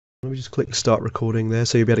Let me just click start recording there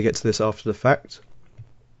so you'll be able to get to this after the fact.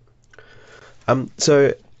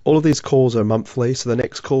 So all of these calls are monthly, so the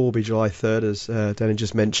next call will be July 3rd, as Danny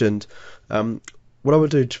just mentioned. What I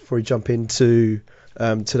would do before we jump into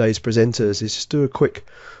today's presenters is just do a quick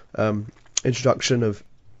introduction of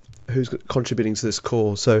who's contributing to this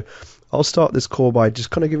call. So I'll start this call by just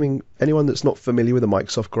kind of giving anyone that's not familiar with the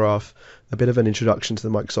Microsoft Graph a bit of an introduction to the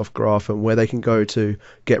Microsoft Graph and where they can go to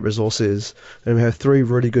get resources. And we have three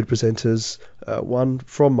really good presenters. One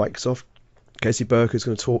from Microsoft, Casey Burke, who's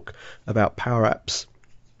going to talk about PowerApps.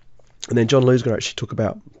 And then John Lou's going to actually talk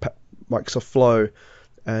about Microsoft Flow.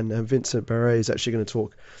 And Vincent Biret is actually going to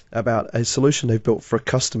talk about a solution they've built for a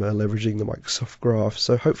customer leveraging the Microsoft Graph.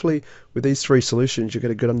 So hopefully with these three solutions, you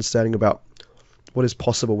get a good understanding about what is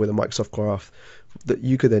possible with a Microsoft Graph that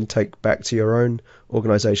you could then take back to your own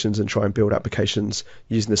organizations and try and build applications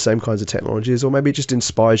using the same kinds of technologies, or maybe it just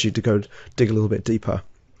inspires you to go dig a little bit deeper.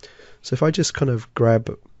 So if I just kind of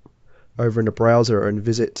grab over in a browser and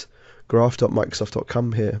visit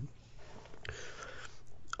graph.microsoft.com here,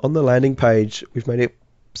 on the landing page, we've made it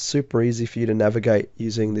super easy for you to navigate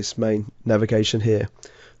using this main navigation here.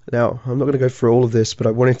 Now, I'm not going to go through all of this, but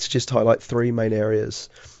I wanted to just highlight three main areas.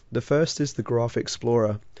 The first is the Graph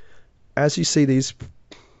Explorer. As you see these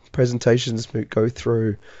presentations go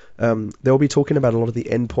through, they'll be talking about a lot of the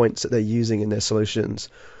endpoints that they're using in their solutions.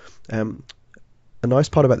 A nice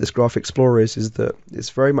part about this Graph Explorer is that it's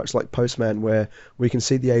very much like Postman, where we can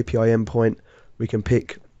see the API endpoint, we can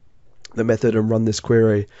pick the method and run this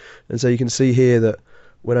query. And so you can see here that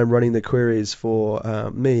when I'm running the queries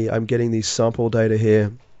for me, I'm getting these sample data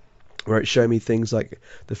here, where it's showing me things like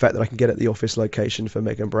the fact that I can get at the office location for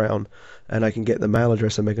Megan Brown, and I can get the mail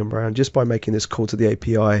address of Megan Brown just by making this call to the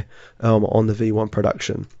API on the V1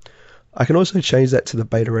 production. I can also change that to the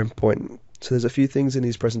beta endpoint. So there's a few things in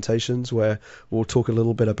these presentations where we'll talk a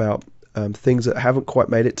little bit about things that haven't quite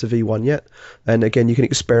made it to V1 yet. And again, you can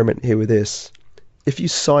experiment here with this. If you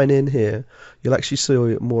sign in here, you'll actually see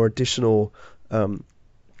more additional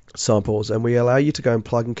samples, and we allow you to go and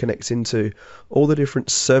plug and connect into all the different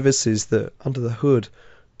services that under the hood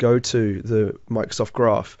go to the Microsoft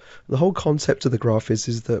Graph. The whole concept of the graph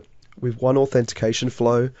is that with one authentication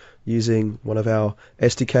flow using one of our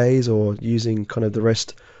SDKs or using kind of the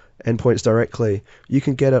REST endpoints directly, you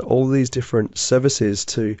can get at all these different services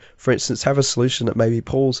to, for instance, have a solution that maybe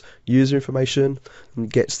pulls user information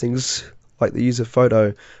and gets things like the user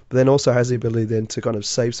photo, but then also has the ability then to kind of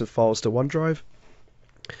save some files to OneDrive,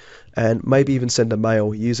 and maybe even send a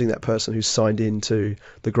mail using that person who's signed into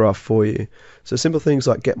the graph for you. So simple things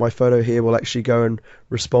like get my photo here will actually go and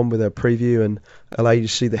respond with a preview and allow you to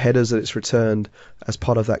see the headers that it's returned as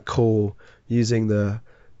part of that call using the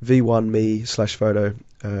v1me/photo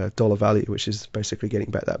dollar value, which is basically getting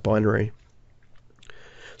back that binary.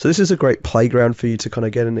 So this is a great playground for you to kind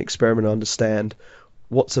of get an experiment and understand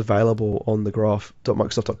what's available on the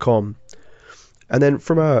graph.microsoft.com. And then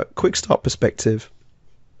from a quick start perspective,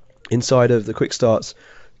 inside of the quick starts,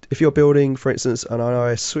 if you're building, for instance, an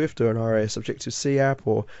iOS Swift or an iOS Objective-C app,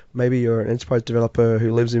 or maybe you're an enterprise developer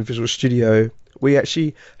who lives in Visual Studio, we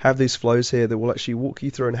actually have these flows here that will actually walk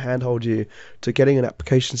you through and handhold you to getting an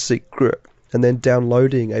application secret and then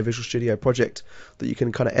downloading a Visual Studio project that you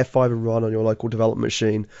can kind of F5 and run on your local development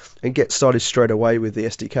machine and get started straight away with the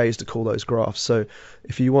SDKs to call those graphs. So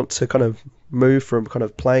if you want to kind of move from kind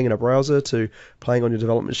of playing in a browser to playing on your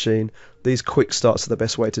development machine, these quick starts are the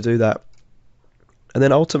best way to do that. And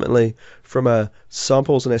then ultimately, from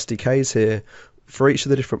samples and SDKs here, for each of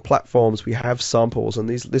the different platforms, we have samples, and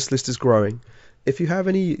this list is growing. If you have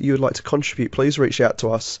any you would like to contribute, please reach out to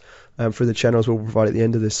us through the channels we'll provide at the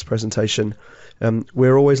end of this presentation.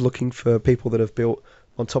 We're always looking for people that have built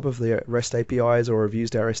on top of the REST APIs or have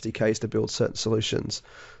used our SDKs to build certain solutions.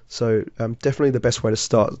 So definitely the best way to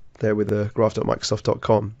start there with the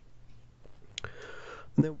graph.microsoft.com.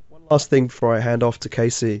 And then one last thing before I hand off to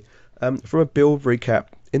Casey. From a build recap,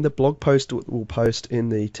 in the blog post we'll post in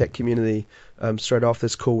the tech community straight after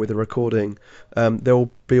this call with the recording, there will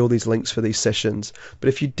be all these links for these sessions. But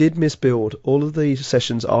if you did miss build, all of these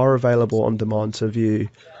sessions are available on demand to view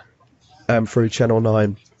through Channel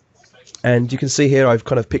 9. And you can see here I've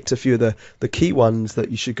kind of picked a few of the key ones that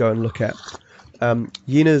you should go and look at.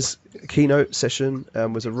 Yina's keynote session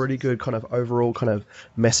was a really good kind of overall kind of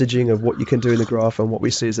messaging of what you can do in the graph and what we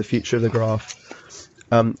see as the future of the graph.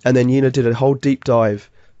 And then Yina did a whole deep dive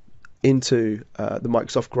into the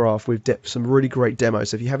Microsoft Graph with some really great demos.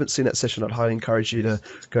 So if you haven't seen that session, I'd highly encourage you to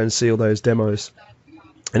go and see all those demos.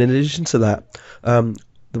 And in addition to that,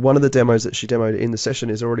 one of the demos that she demoed in the session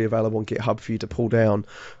is already available on GitHub for you to pull down,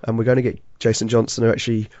 and we're going to get Jason Johnson, who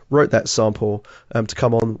actually wrote that sample, to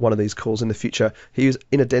come on one of these calls in the future. He's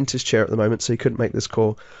in a dentist chair at the moment, so he couldn't make this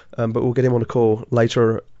call, but we'll get him on a call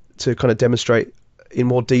later to kind of demonstrate in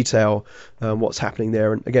more detail what's happening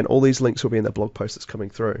there. And again, all these links will be in the blog post that's coming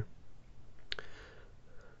through.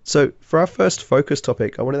 So for our first focus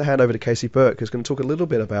topic, I wanted to hand over to Casey Burke, who's going to talk a little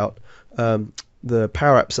bit about the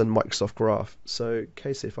PowerApps and Microsoft Graph. So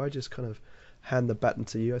Casey, if I just kind of hand the baton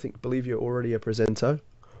to you, believe you're already a presenter.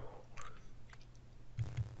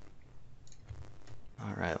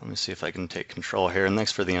 All right, let me see if I can take control here. And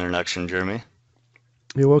thanks for the introduction, Jeremy.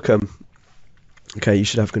 You're welcome. Okay, you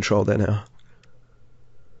should have control there now.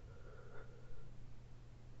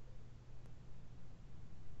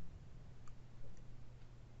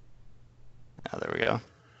 There we go.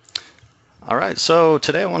 All right, so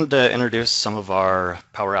today I wanted to introduce some of our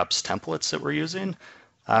PowerApps templates that we're using.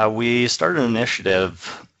 We started an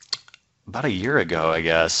initiative about a year ago, I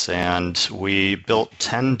guess, and we built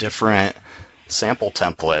 10 different sample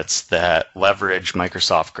templates that leverage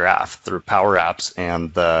Microsoft Graph through PowerApps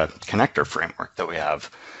and the connector framework that we have.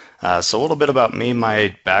 So a little bit about me.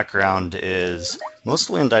 My background is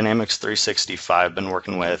mostly in Dynamics 365. Been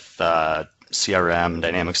working with CRM,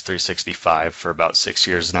 Dynamics 365 for about 6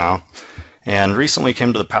 years now, and recently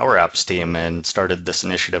came to the PowerApps team and started this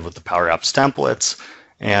initiative with the PowerApps templates.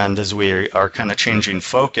 And as we are kind of changing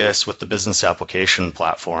focus with the business application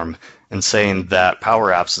platform and saying that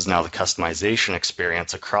PowerApps is now the customization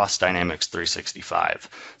experience across Dynamics 365.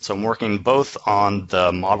 So I'm working both on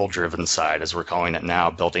the model-driven side, as we're calling it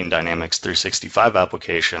now, building Dynamics 365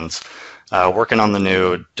 applications, working on the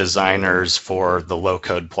new designers for the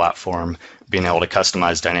low-code platform, being able to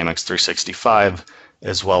customize Dynamics 365,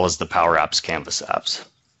 as well as the PowerApps Canvas apps.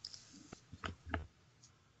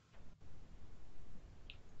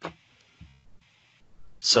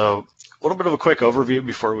 So a little bit of a quick overview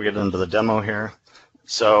before we get into the demo here.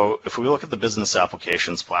 So if we look at the business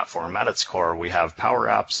applications platform, at its core, we have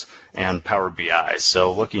PowerApps and Power BI.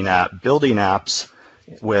 So looking at building apps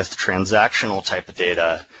with transactional type of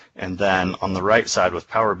data, and then on the right side with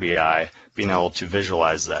Power BI, being able to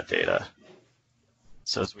visualize that data.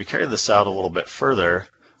 So as we carry this out a little bit further,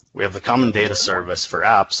 we have the common data service for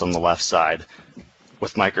apps on the left side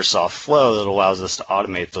with Microsoft Flow that allows us to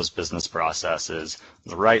automate those business processes. On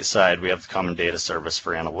the right side, we have the common data service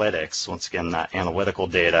for analytics. Once again, that analytical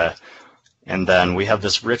data. And then we have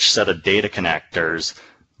this rich set of data connectors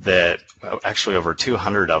that, actually over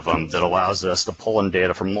 200 of them, that allows us to pull in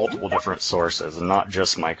data from multiple different sources and not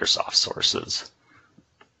just Microsoft sources.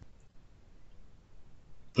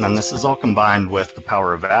 And then this is all combined with the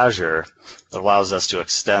power of Azure that allows us to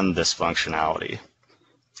extend this functionality.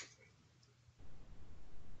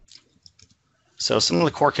 So some of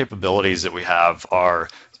the core capabilities that we have are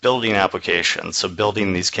building applications. So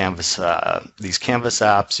building these Canvas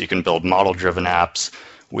apps, you can build model-driven apps.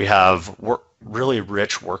 We have really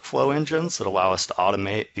rich workflow engines that allow us to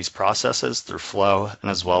automate these processes through Flow and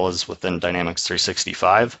as well as within Dynamics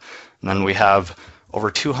 365. And then we have over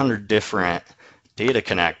 200 different data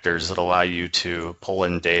connectors that allow you to pull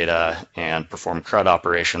in data and perform CRUD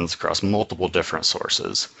operations across multiple different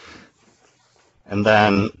sources. And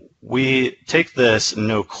then we take this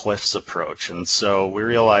no cliffs approach, and so we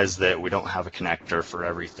realize that we don't have a connector for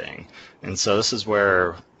everything. And so this is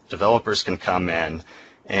where developers can come in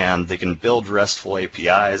and they can build RESTful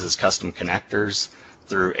APIs as custom connectors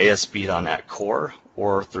through ASP.NET Core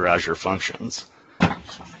or through Azure Functions.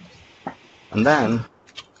 And then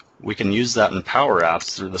we can use that in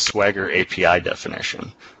PowerApps through the Swagger API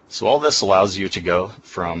definition. So all this allows you to go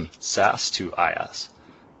from SaaS to IaaS.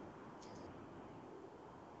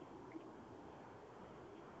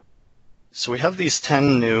 So we have these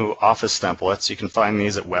 10 new Office templates. You can find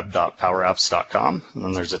these at web.powerapps.com, and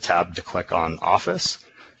then there's a tab to click on Office,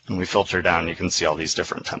 and we filter down. You can see all these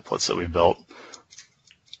different templates that we've built.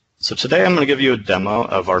 So today I'm going to give you a demo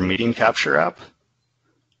of our meeting capture app.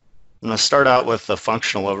 I'm going to start out with a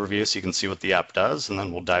functional overview so you can see what the app does, and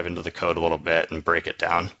then we'll dive into the code a little bit and break it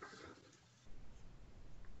down.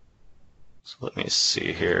 So let me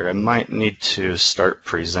see here. I might need to start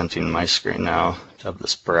presenting my screen now to have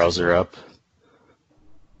this browser up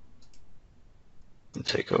and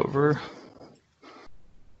take over.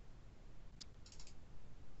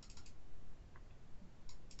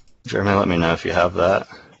 Jeremy, let me know if you have that.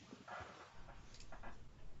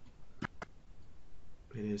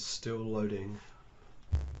 It is still loading.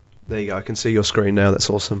 There you go. I can see your screen now. That's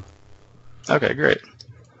awesome. Okay, great.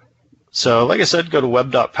 So like I said, go to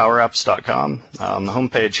web.powerapps.com. On the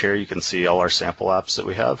homepage here, you can see all our sample apps that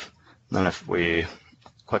we have. And then if we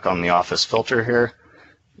click on the Office filter here,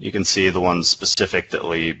 you can see the ones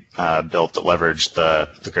specifically built that leverage the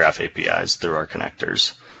Graph APIs through our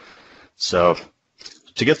connectors. So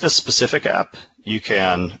to get this specific app, you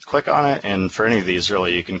can click on it, and for any of these,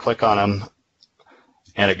 really, you can click on them,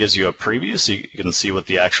 and it gives you a preview so you can see what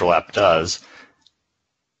the actual app does.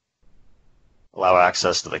 Allow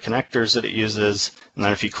access to the connectors that it uses, and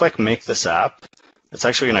then if you click Make This App, it's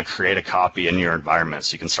actually going to create a copy in your environment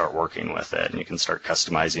so you can start working with it, and you can start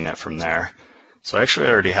customizing it from there. So I actually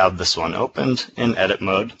already have this one opened in edit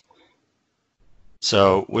mode.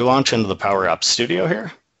 So we launch into the PowerApps Studio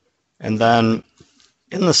here, and then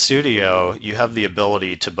in the studio, you have the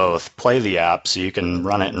ability to both play the app so you can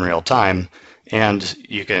run it in real time, and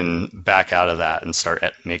you can back out of that and start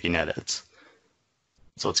making edits.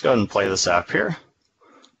 So let's go ahead and play this app here.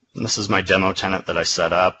 And this is my demo tenant that I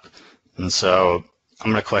set up. And so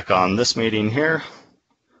I'm going to click on this meeting here,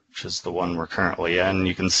 which is the one we're currently in.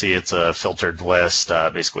 You can see it's a filtered list,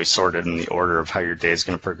 basically sorted in the order of how your day is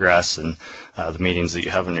going to progress and the meetings that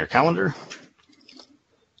you have in your calendar.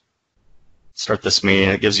 Start this meeting.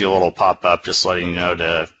 It gives you a little pop-up just letting you know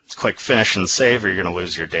to click Finish and Save or you're going to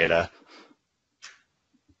lose your data.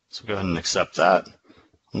 So go ahead and accept that.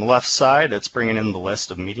 On the left side, it's bringing in the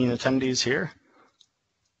list of meeting attendees here.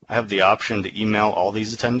 I have the option to email all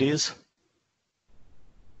these attendees,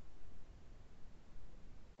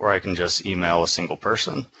 or I can just email a single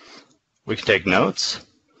person. We can take notes,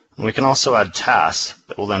 and we can also add tasks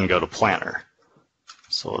that will then go to Planner.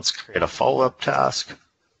 So let's create a follow-up task.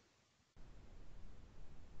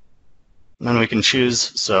 And then we can choose,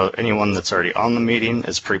 so anyone that's already on the meeting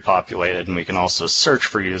is pre-populated, and we can also search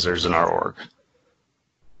for users in our org.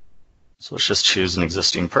 So let's just choose an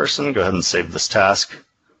existing person. Go ahead and save this task.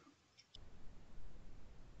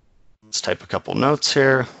 Let's type a couple notes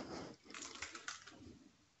here.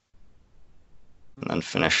 And then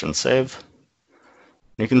finish and save.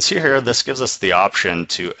 You can see here, this gives us the option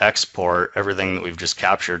to export everything that we've just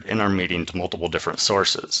captured in our meeting to multiple different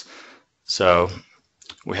sources. So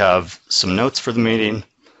we have some notes for the meeting.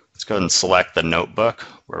 Let's go ahead and select the notebook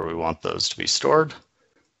where we want those to be stored.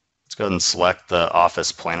 Let's go ahead and select the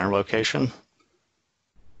Office Planner location.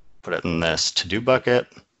 Put it in this to-do bucket.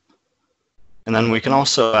 And then we can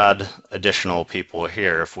also add additional people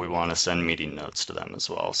here if we want to send meeting notes to them as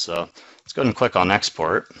well. So let's go ahead and click on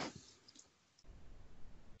Export.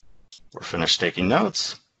 We're finished taking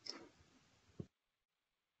notes.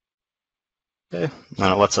 Okay,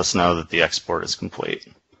 and it lets us know that the export is complete.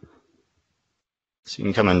 So you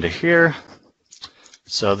can come into here.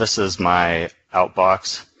 So this is my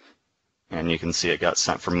outbox, and you can see it got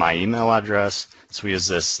sent from my email address. So we use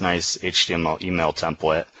this nice HTML email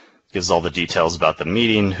template. It gives all the details about the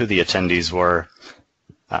meeting, who the attendees were,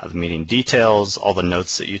 the meeting details, all the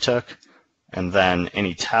notes that you took, and then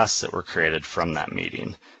any tasks that were created from that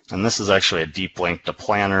meeting. And this is actually a deep link to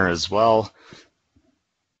Planner as well.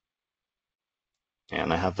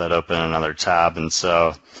 And I have that open in another tab. And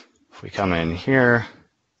so if we come in here,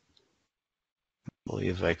 I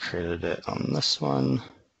believe I created it on this one.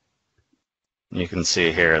 You can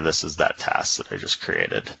see here, this is that task that I just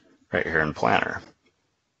created right here in Planner.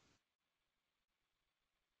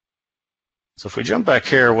 So if we jump back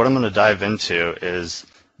here, what I'm going to dive into is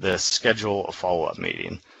this schedule a follow-up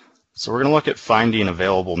meeting. So we're going to look at finding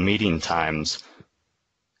available meeting times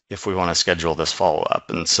if we want to schedule this follow-up.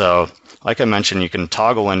 And so, like I mentioned, you can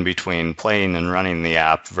toggle in between playing and running the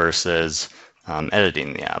app versus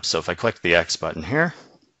editing the app. So if I click the X button here,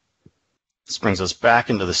 this brings us back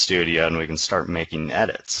into the studio and we can start making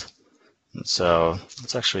edits. And so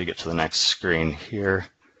let's actually get to the next screen here.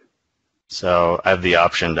 So I have the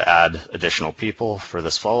option to add additional people for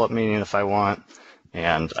this follow-up meeting if I want,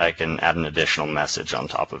 and I can add an additional message on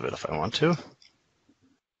top of it if I want to.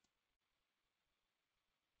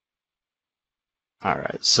 All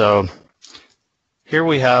right, so here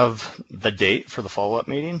we have the date for the follow-up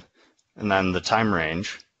meeting and then the time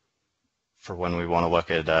range for when we want to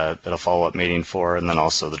look at a follow-up meeting for, and then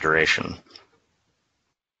also the duration.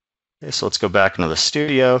 Okay, so let's go back into the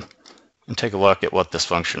studio and take a look at what this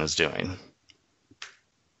function is doing.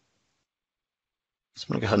 So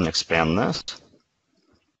I'm going to go ahead and expand this.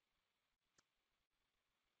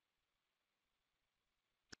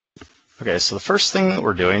 Okay, so the first thing that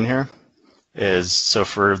we're doing here is, so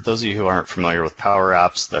for those of you who aren't familiar with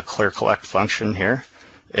PowerApps, the clear collect function here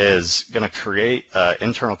is going to create an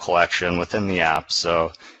internal collection within the app,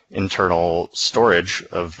 so internal storage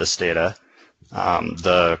of this data.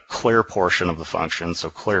 The clear portion of the function, so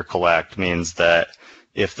clear collect, means that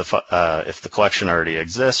if the collection already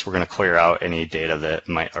exists, we're going to clear out any data that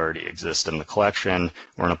might already exist in the collection.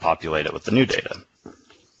 We're going to populate it with the new data.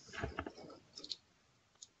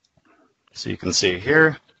 So you can see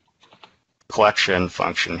here, collection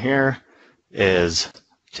function here is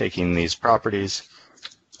taking these properties.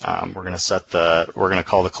 We're going to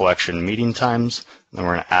call the collection meeting times, and then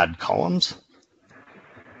we're going to add columns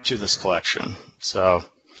to this collection. So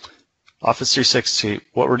Office 360,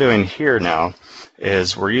 what we're doing here now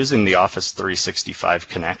is we're using the Office 365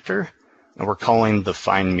 connector, and we're calling the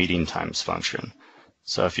find meeting times function.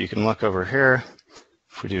 So if you can look over here,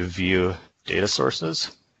 if we do view data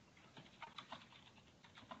sources,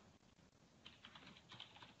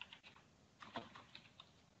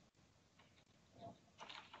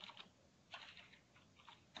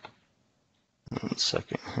 one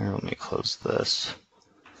second here, let me close this.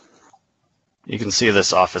 You can see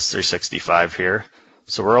this Office 365 here.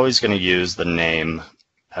 So we're always going to use the name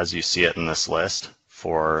as you see it in this list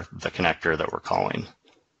for the connector that we're calling.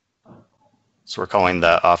 So we're calling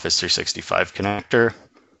the Office 365 connector,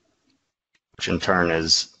 which in turn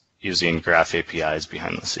is using Graph APIs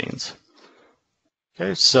behind the scenes.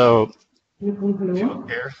 Okay, so if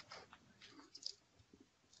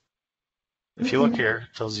you look here,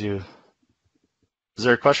 it tells you, is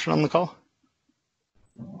there a question on the call?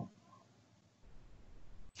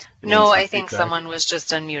 No, I think someone was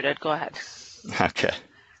just unmuted. Go ahead. Okay.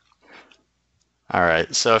 All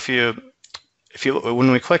right. So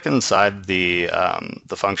when we click inside the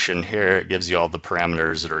function here, it gives you all the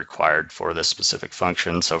parameters that are required for this specific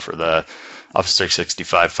function. So for the Office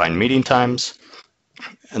 365 find meeting times,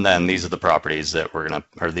 and then these are the properties that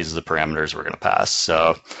these are the parameters we're going to pass.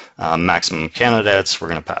 So maximum candidates, we're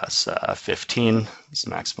going to pass 15 is the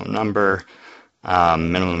maximum number,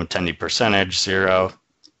 minimum attendee percentage, 0.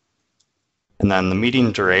 And then the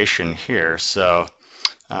meeting duration here. So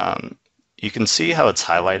you can see how it's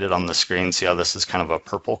highlighted on the screen. See how this is kind of a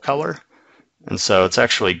purple color? And so it's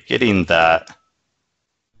actually getting that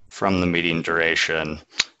from the meeting duration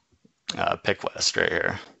pick list right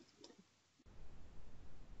here.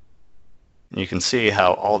 And you can see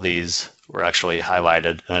how all these were actually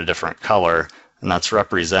highlighted in a different color, and that's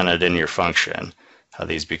represented in your function, how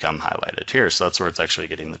these become highlighted here. So that's where it's actually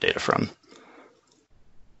getting the data from.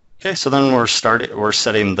 Okay, so then we're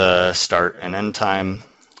setting the start and end time.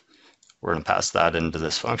 We're going to pass that into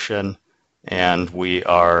this function, and we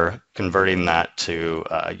are converting that to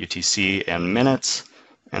UTC and minutes,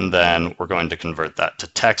 and then we're going to convert that to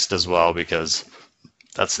text as well because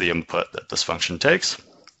that's the input that this function takes.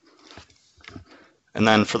 And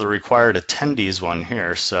then for the required attendees one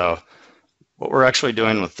here, so what we're actually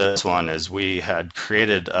doing with this one is we had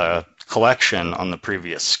created a collection on the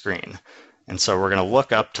previous screen. And so we're going to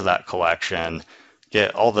look up to that collection,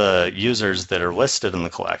 get all the users that are listed in the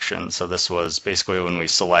collection. So this was basically when we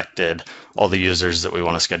selected all the users that we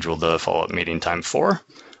want to schedule the follow-up meeting time for.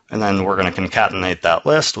 And then we're going to concatenate that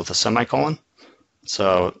list with a semicolon.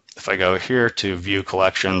 So if I go here to view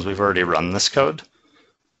collections, we've already run this code.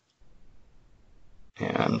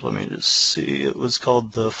 And let me just see, it was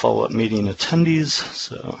called the follow-up meeting attendees.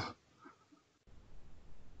 So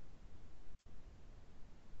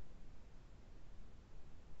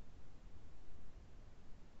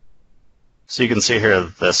you can see here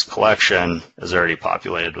that this collection is already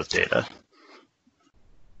populated with data.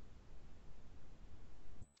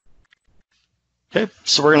 Okay,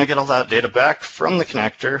 so we're going to get all that data back from the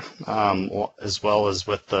connector, as well as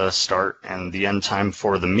with the start and the end time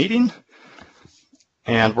for the meeting.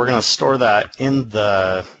 And we're going to store that in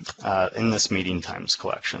this meeting times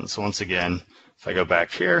collection. So once again, if I go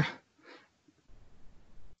back here,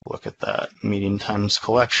 look at that meeting times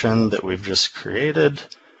collection that we've just created.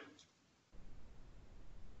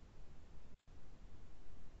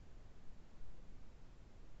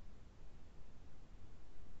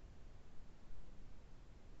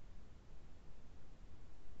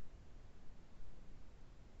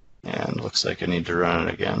 And looks like I need to run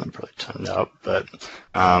it again. I'm probably timed out, but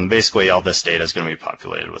basically all this data is going to be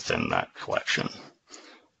populated within that collection.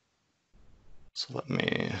 So let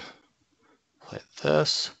me play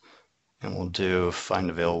this, and we'll do find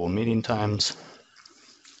available meeting times.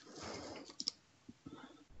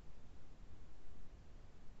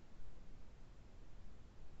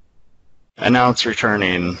 And now it's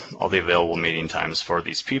returning all the available meeting times for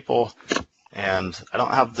these people. And I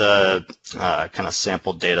don't have the kind of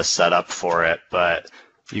sample data set up for it, but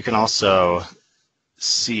you can also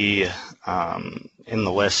see in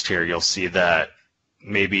the list here, you'll see that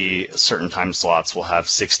maybe certain time slots will have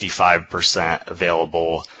 65%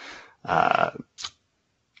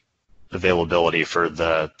 availability for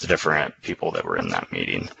the different people that were in that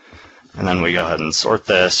meeting. And then we go ahead and sort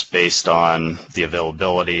this based on the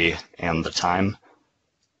availability and the time.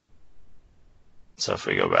 So if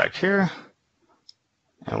we go back here,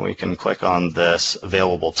 And we can click on this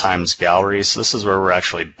available times gallery. So this is where we're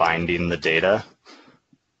actually binding the data.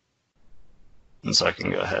 And so I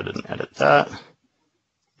can go ahead and edit that. Oops,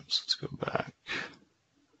 let's go back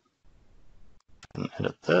and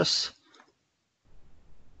edit this.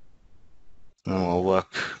 And then we'll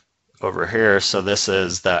look over here. So this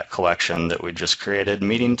is that collection that we just created,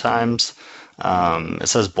 meeting times. It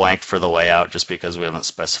says blank for the layout just because we haven't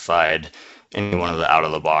specified any one of the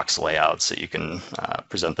out-of-the-box layouts that you can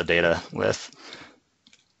present the data with.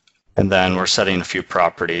 And then we're setting a few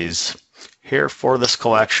properties here for this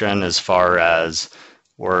collection, as far as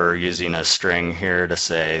we're using a string here to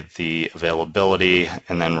say the availability,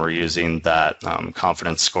 and then we're using that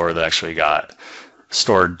confidence score that actually got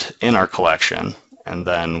stored in our collection. And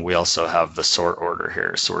then we also have the sort order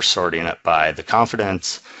here. So we're sorting it by the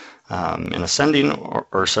confidence in ascending,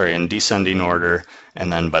 in descending order,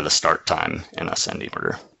 and then by the start time in ascending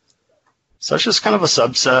order. So that's just kind of a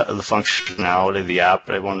subset of the functionality of the app,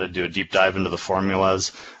 but I wanted to do a deep dive into the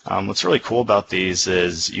formulas. What's really cool about these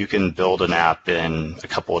is you can build an app in a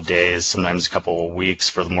couple of days, sometimes a couple of weeks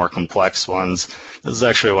for the more complex ones. This is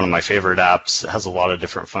actually one of my favorite apps. It has a lot of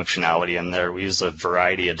different functionality in there. We use a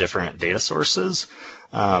variety of different data sources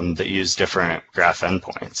that use different graph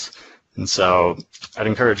endpoints. And so I'd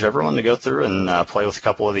encourage everyone to go through and play with a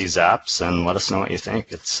couple of these apps and let us know what you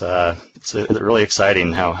think. It's really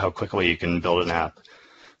exciting how quickly you can build an app.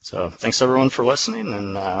 So thanks everyone for listening,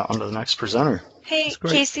 and on to the next presenter. Hey,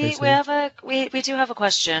 Casey, we do have a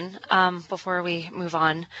question before we move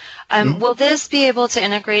on. Will this be able to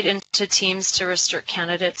integrate into Teams to restrict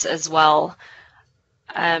candidates as well?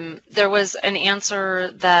 There was an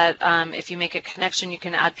answer that if you make a connection, you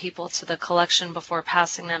can add people to the collection before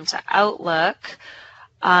passing them to Outlook.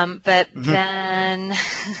 But then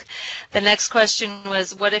the next question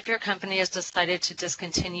was, what if your company has decided to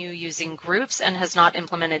discontinue using groups and has not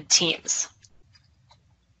implemented Teams?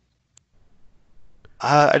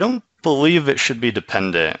 I don't believe it should be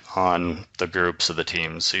dependent on the groups of the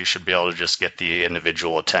teams. So you should be able to just get the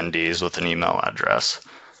individual attendees with an email address.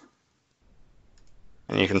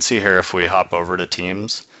 And you can see here if we hop over to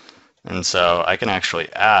Teams, and so I can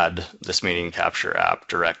actually add this meeting capture app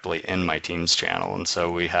directly in my Teams channel. And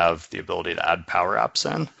so we have the ability to add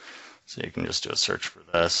PowerApps in. So you can just do a search for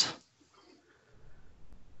this.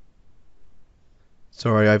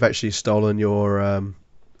 Sorry, I've actually stolen your,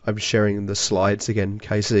 I'm sharing the slides again,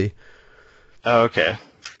 Casey. Oh, okay.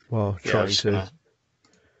 Well, trying to.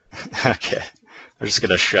 Okay. I'm just going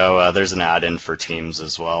to show there's an add-in for Teams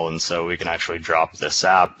as well, and so we can actually drop this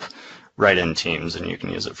app right in Teams, and you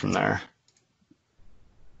can use it from there.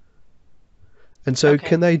 And so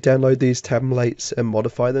can they download these templates and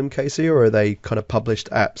modify them, Casey, or are they kind of published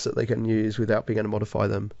apps that they can use without being able to modify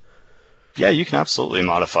them? Yeah, you can absolutely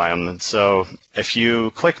modify them. And so if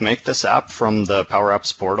you click Make This App from the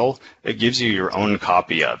PowerApps portal, it gives you your own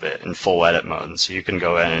copy of it in full edit mode, and so you can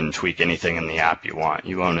go in and tweak anything in the app you want.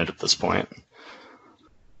 You own it at this point.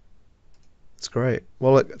 That's great.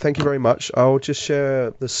 Well, look, thank you very much. I'll just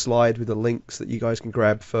share the slide with the links that you guys can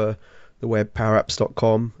grab for the web,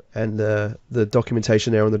 powerapps.com, and the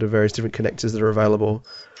documentation there on the various different connectors that are available.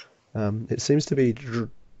 It seems to be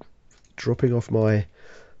dropping off my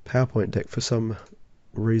PowerPoint deck for some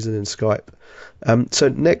reason in Skype. So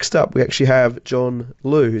next up, we actually have John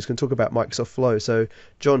Liu, who's going to talk about Microsoft Flow. So,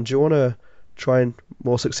 John, do you want to try and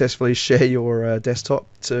more successfully share your desktop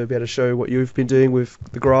to be able to show what you've been doing with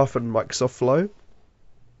the graph and Microsoft Flow?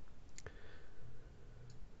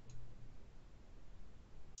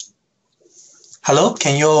 Hello,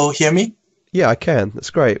 can you hear me? Yeah, I can. That's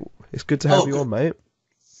great. It's good to have you good. on, mate.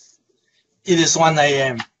 It is 1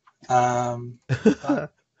 a.m.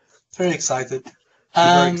 Very excited. You're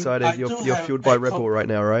very excited. You're fueled by Red Bull right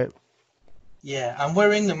now, right? Yeah, I'm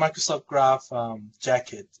wearing the Microsoft Graph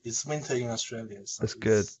jacket. It's winter in Australia. So that's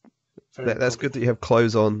good. That's good that you have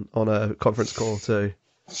clothes on a conference call too.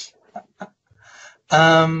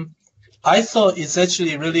 I thought it's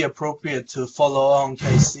actually really appropriate to follow on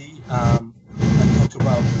Casey and talk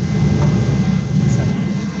about.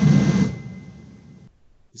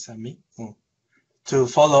 Is that me? Oh. To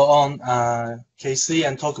follow on Casey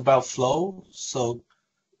and talk about Flow. So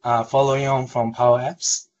following on from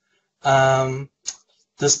PowerApps.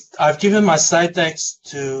 I've given my slide decks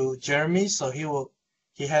to Jeremy, so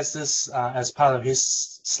he has this as part of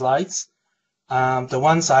his slides. The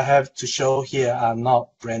ones I have to show here are not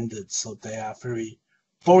branded, so they are very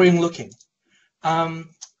boring looking.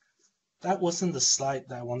 That wasn't the slide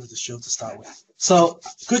that I wanted to show to start with. So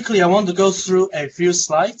quickly, I want to go through a few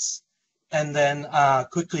slides and then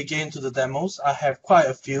quickly get into the demos. I have quite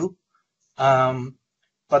a few.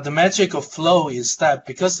 But the magic of Flow is that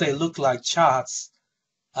because they look like charts,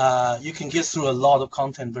 you can get through a lot of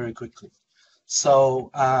content very quickly. So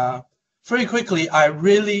very quickly, I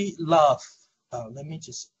really love, let me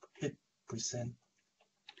just hit present.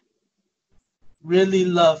 Really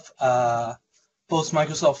love both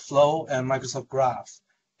Microsoft Flow and Microsoft Graph.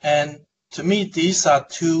 And to me, these are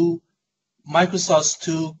Microsoft's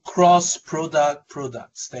two cross-product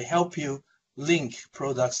products. They help you link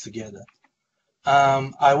products together.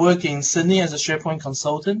 I work in Sydney as a SharePoint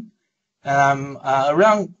consultant, and I'm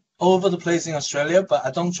around all over the place in Australia, but I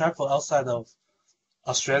don't travel outside of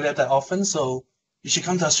Australia that often, so you should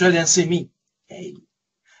come to Australia and see me. Hey.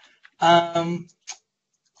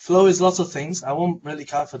 Flow is lots of things. I won't really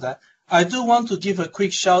cover that. I do want to give a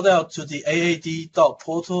quick shout out to the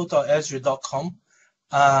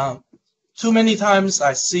aad.portal.azure.com. Too many times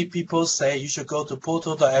I see people say you should go to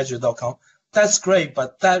portal.azure.com. That's great,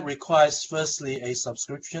 but that requires firstly a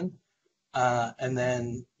subscription, and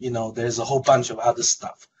then there's a whole bunch of other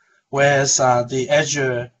stuff. Whereas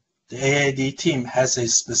the AAD team has a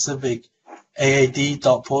specific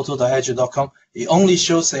aad.portal.azure.com. It only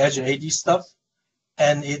shows the Azure AD stuff,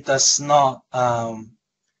 and it does not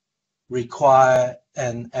require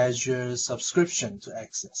an Azure subscription to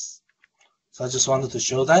access. So I just wanted to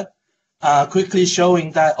show that. Quickly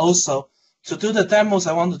showing that also, to do the demos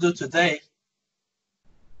I want to do today.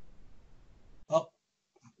 Oh,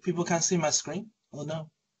 people can't see my screen? Oh no.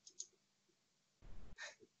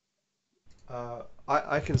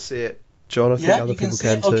 I can see it, John. I think Yeah, other you can people see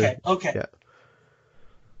it? can too. Okay. Yeah.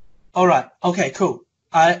 All right. Okay, cool.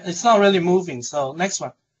 It's not really moving, so next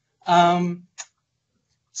one.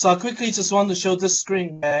 So I quickly just want to show this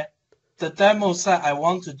screen where the demo set I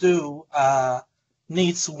want to do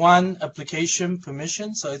needs one application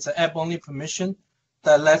permission. So it's an app-only permission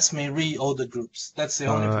that lets me read all the groups. That's the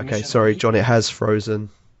only permission. Okay, sorry, John, it has frozen.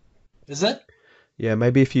 Is it? Yeah,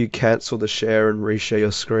 maybe if you cancel the share and reshare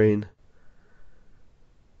your screen.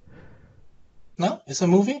 No? Is it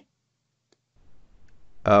moving?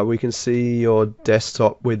 We can see your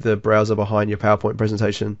desktop with the browser behind your PowerPoint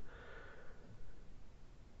presentation.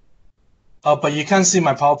 Oh, but you can't see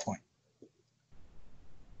my PowerPoint.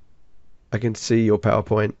 I can see your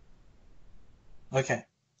PowerPoint. Okay.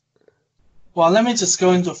 Well, let me just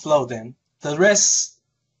go into Flow then. The rest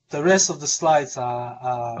of the slides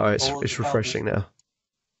are it's refreshing now.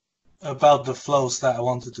 About the flows that I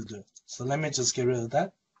wanted to do. So let me just get rid of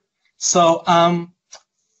that. So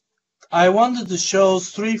I wanted to show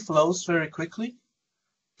 3 flows very quickly.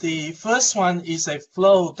 The first one is a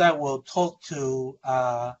flow that will talk to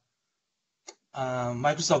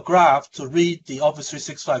Microsoft Graph to read the Office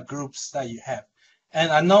 365 groups that you have.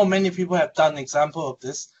 And I know many people have done an example of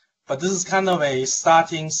this, but this is kind of a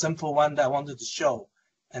starting simple one that I wanted to show,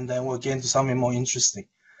 and then we'll get into something more interesting.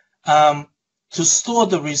 To store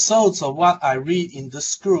the results of what I read in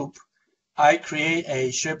this group, I create a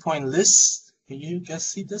SharePoint list. Can you guys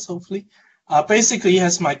see this, hopefully? Basically, it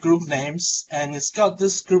has my group names, and it's got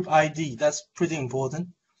this group ID. That's pretty important.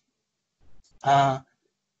 I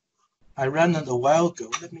ran it a while ago.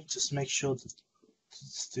 Let me just make sure that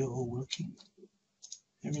it's still all working.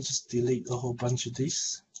 Let me just delete a whole bunch of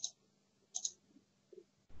these.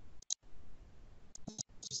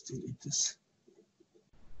 Just delete this.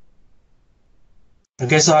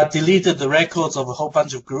 Okay, so I deleted the records of a whole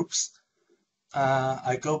bunch of groups.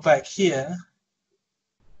 I go back here.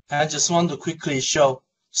 I just want to quickly show.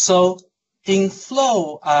 So in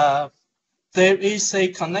Flow, there is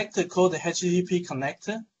a connector called the HTTP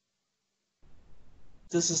connector.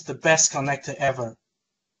 This is the best connector ever.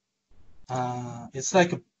 It's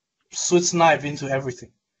like a Swiss knife into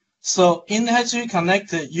everything. So in the HTTP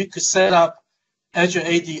connector, you could set up Azure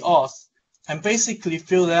AD Auth and basically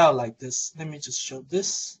fill it out like this. Let me just show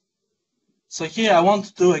this. So here I want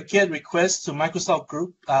to do a GET request to Microsoft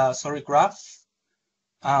Graph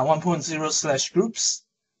 1.0/groups.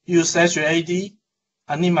 Use Azure AD.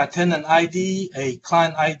 I need my tenant ID, a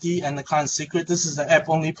client ID, and a client secret. This is the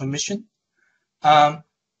app-only permission.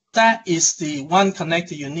 That is the one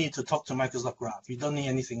connector you need to talk to Microsoft Graph. You don't need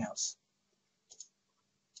anything else.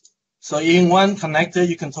 So in one connector,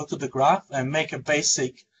 you can talk to the graph and make a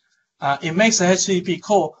basic, it makes a HTTP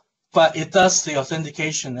call, but it does the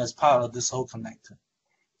authentication as part of this whole connector.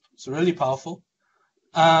 It's really powerful.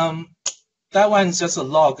 That one is just a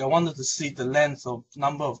log. I wanted to see the length of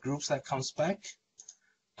number of groups that comes back.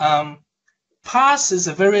 Parse is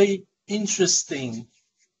a very interesting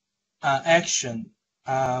action.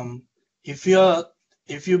 If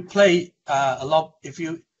you play a lot,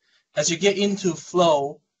 as you get into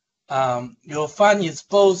Flow, you'll find it's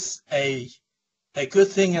both a good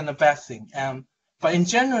thing and a bad thing. But in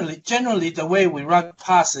generally the way we run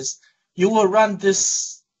parse is you will run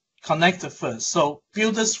this connector first. So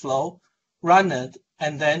build this flow, run it,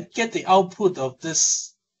 and then get the output of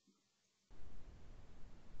this.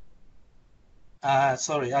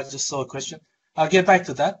 Sorry, I just saw a question. I'll get back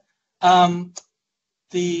to that.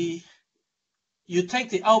 You take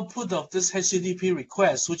the output of this HTTP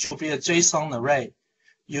request, which will be a JSON array.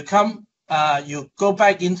 You go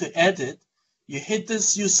back into edit, you hit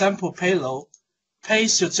this use sample payload,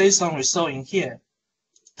 paste your JSON result in here.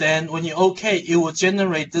 Then when you OK, it will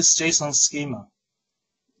generate this JSON schema.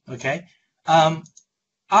 Okay.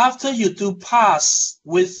 After you do parse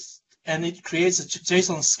with, and it creates a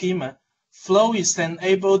JSON schema, Flow is then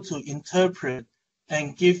able to interpret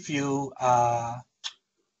and give you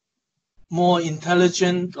more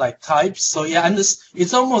intelligent like types. So yeah, and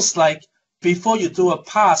it's almost like before you do a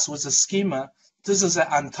parse with a schema, this is an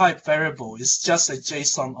untyped variable. It's just a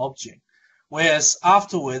JSON object. Whereas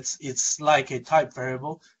afterwards, it's like a type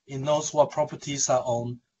variable. It knows what properties are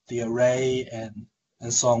on the array and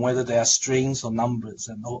so on, whether they are strings or numbers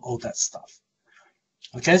and all that stuff.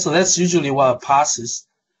 Okay, so that's usually what a parse is.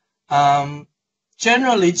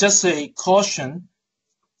 Generally, just a caution,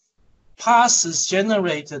 parse is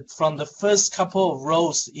generated from the first couple of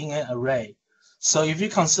rows in an array. So if you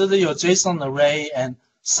consider your JSON array and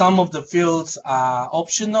some of the fields are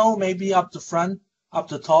optional, maybe up the front, up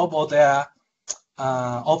the top, or they're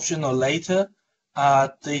optional later,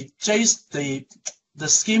 the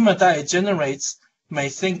schema that it generates may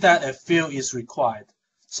think that a field is required.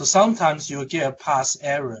 So sometimes you will get a parse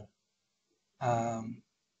error.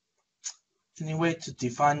 Any way to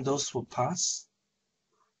define those for parse?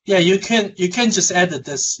 Yeah, you can just edit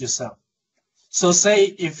this yourself. So say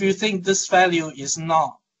if you think this value is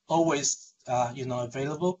not always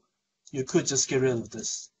available, you could just get rid of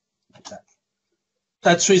this like that.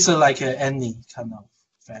 That treats it like any kind of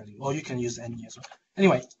value, or you can use any as well.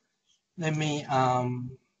 Anyway, let me go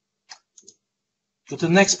to the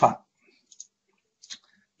next part.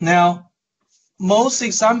 Now, most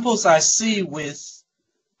examples I see with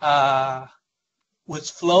Flow,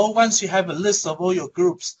 once you have a list of all your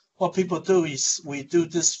groups, what people do is we do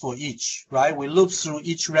this for each, right? We loop through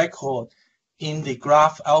each record in the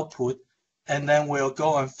graph output, and then we'll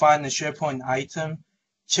go and find a SharePoint item,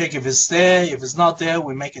 check if it's there. If it's not there,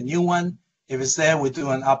 we make a new one. If it's there, we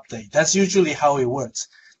do an update. That's usually how it works.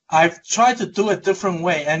 I've tried to do a different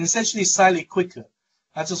way, and it's actually slightly quicker.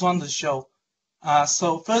 I just want to show.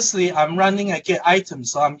 So firstly, I'm running a get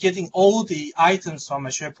items. So I'm getting all the items from a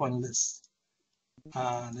SharePoint list.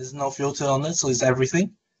 There's no filter on it, so it's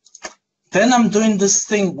everything. Then I'm doing this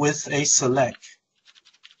thing with a select.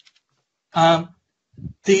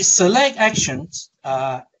 The select action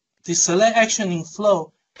in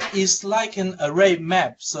Flow is like an array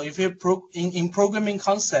map. So if you're in programming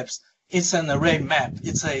concepts, it's an array map.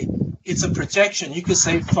 It's a projection. You could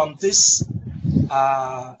say from this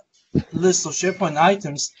list of SharePoint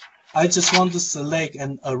items, I just want to select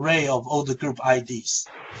an array of all the group IDs.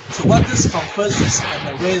 So what this converts is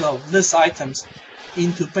an array of list items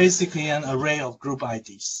into basically an array of group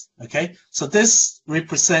IDs. Okay, so this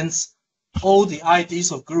represents all the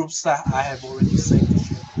IDs of groups that I have already saved.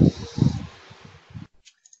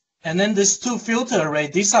 And then this two filter array,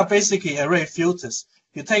 these are basically array filters.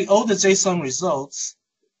 You take all the JSON results,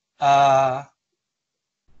 and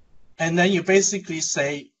then you basically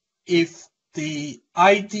say if the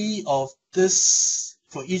ID of this,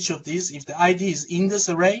 for each of these, if the ID is in this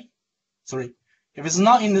array, if it's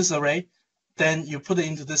not in this array, then you put it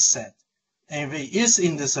into this set. And if it is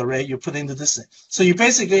in this array, you put it into this set. So you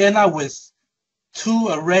basically end up with two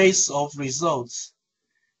arrays of results.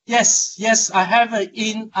 Yes, I have it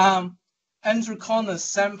in Andrew Connor's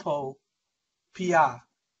sample PR.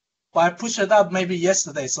 But I pushed it up maybe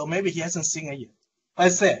yesterday, so maybe he hasn't seen it yet. But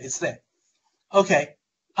it's there. Okay.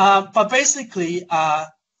 But basically,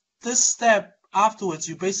 this step afterwards,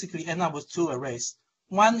 you basically end up with two arrays.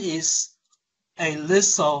 One is a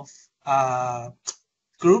list of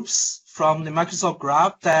groups from the Microsoft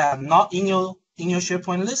Graph that are not in your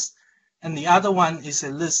SharePoint list, and the other one is a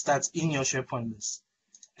list that's in your SharePoint list.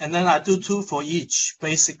 And then I do two for each.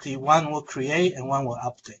 Basically, one will create and one will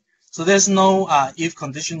update. So there's no if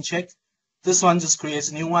condition check. This one just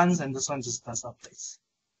creates new ones, and this one just does updates.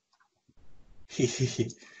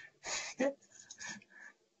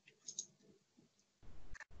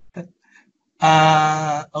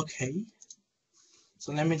 Okay.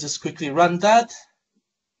 So let me just quickly run that.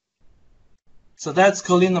 So that's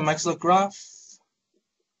calling the Microsoft Graph.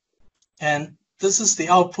 And this is the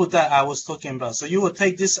output that I was talking about. So you will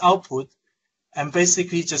take this output and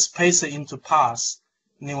basically just paste it into parse,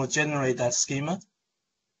 and it will generate that schema.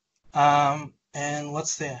 And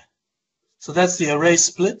what's there? So that's the array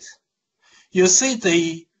split. You see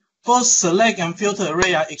the both select and filter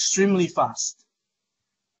array are extremely fast.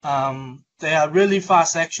 They are really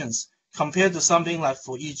fast actions compared to something like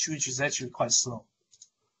for each, which is actually quite slow.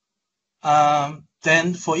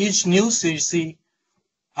 Then for each new, so you see,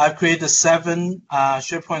 I've created 7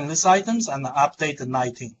 SharePoint list items and I updated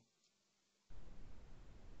 19.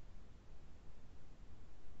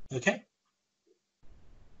 Okay.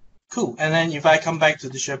 Cool. And then if I come back to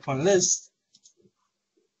the SharePoint list,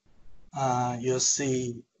 you'll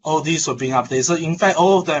see all these are being updated. So in fact,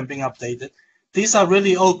 all of them are being updated. These are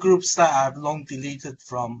really all groups that I've long deleted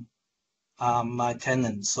from my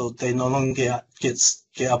tenant, so they no longer get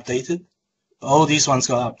updated. All these ones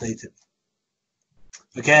got updated.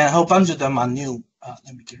 Okay, a whole bunch of them are new.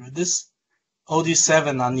 Let me get rid of this. All these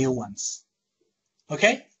 7 are new ones.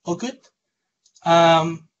 Okay, all good.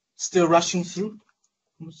 Still rushing through.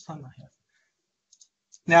 How much time I have?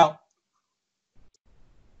 Now,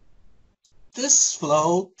 this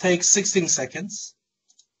flow takes 16 seconds,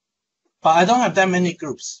 but I don't have that many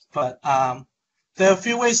groups. But there are a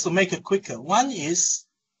few ways to make it quicker. One is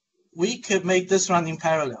we could make this run in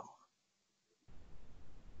parallel.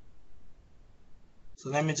 So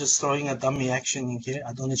let me just throw in a dummy action in here.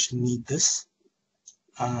 I don't actually need this.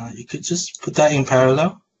 You could just put that in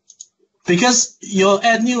parallel. Because your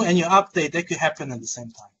add new and your update, they could happen at the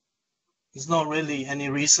same time. There's not really any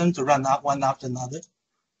reason to run up one after another.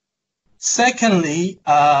 Secondly,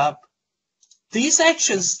 these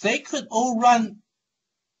actions, they could all run,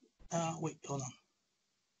 wait, hold on.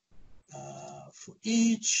 For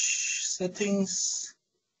each settings,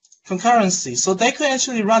 concurrency. So they could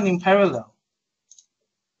actually run in parallel,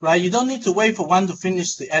 right? You don't need to wait for one to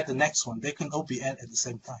finish to add the next one. They can all be added at the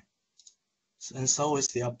same time. And so is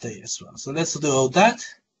the update as well. So let's do all that.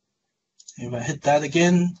 If I hit that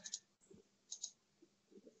again,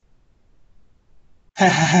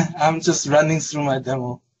 I'm just running through my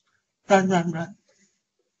demo. Run, run, run.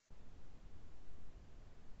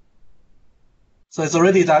 So it's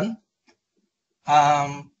already done.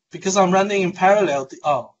 Because I'm running in parallel,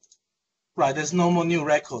 oh, right, there's no more new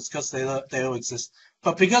records because they all exist.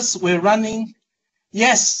 But because we're running,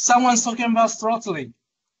 yes, someone's talking about throttling.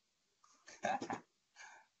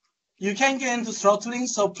 You can get into throttling,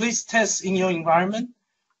 so please test in your environment.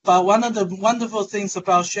 But one of the wonderful things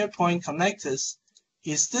about SharePoint connectors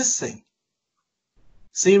is this thing.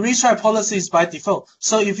 See, retry policy is by default.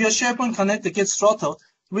 So if your SharePoint connector gets throttled,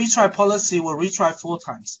 retry policy will retry 4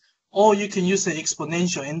 times. Or you can use an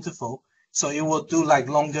exponential interval, so it will do like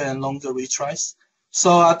longer and longer retries.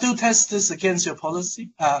 So do test this against your policy,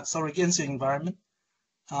 against your environment.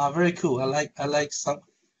 Very cool. I like some.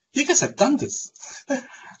 You guys have done this.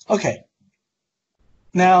 Okay.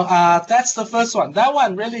 Now that's the first one. That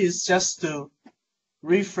one really is just to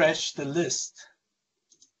refresh the list.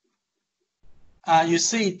 You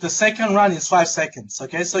see, the second run is 5 seconds.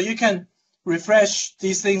 Okay, so you can refresh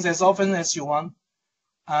these things as often as you want.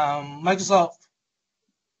 Microsoft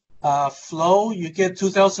Flow, you get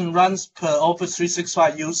 2,000 runs per Office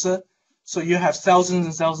 365 user, so you have thousands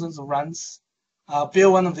and thousands of runs.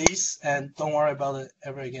 Build one of these and don't worry about it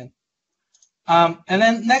ever again. And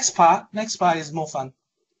then next part is more fun.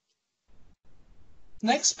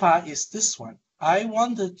 Next part is this one. I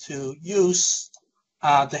wanted to use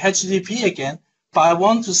the HTTP again, but I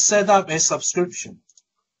want to set up a subscription.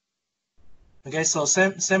 Okay, so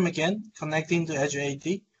same again, connecting to Azure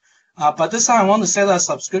AD. But this time I want to set up a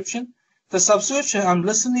subscription. The subscription, I'm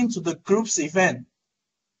listening to the group's event.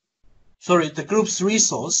 Sorry, the group's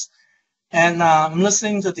resource. And I'm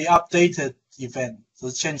listening to the updated event,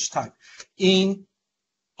 the change type. In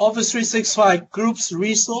Office 365 group's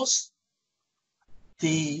resource,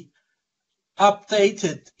 the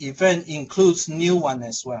updated event includes new one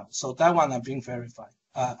as well. So that one I'm being verified.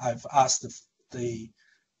 I've asked the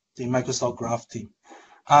Microsoft Graph team.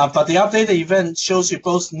 But the updated event shows you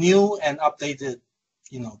both new and updated,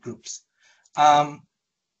 groups.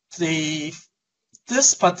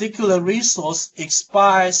 This particular resource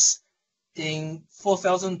expires in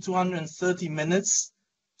 4,230 minutes.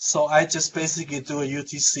 So I just basically do a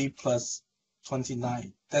UTC plus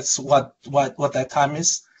 29. That's what that time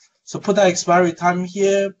is. So put that expiry time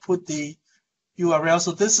here, put the URL.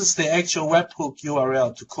 So this is the actual webhook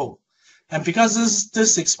URL to call. And because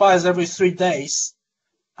this expires every 3 days,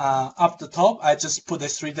 up the top, I just put a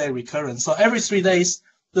 3-day recurrence. So every 3 days,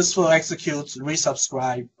 this flow executes,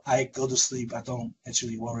 resubscribe, I go to sleep. I don't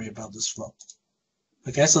actually worry about this flow.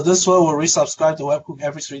 Okay, so this flow will resubscribe to webhook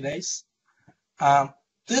every 3 days.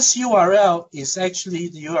 This URL is actually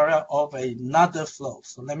the URL of another flow.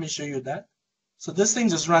 So let me show you that. So this thing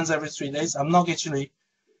just runs every 3 days. I'm not actually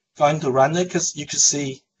going to run it because you can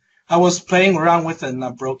see I was playing around with it and I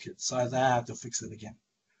broke it. So then I have to fix it again.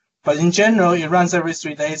 But in general, it runs every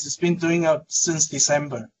 3 days. It's been doing it since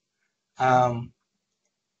December. I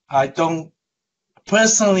don't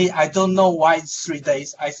know why it's 3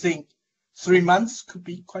 days. I think 3 months could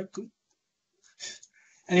be quite good.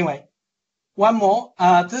 Anyway, one more.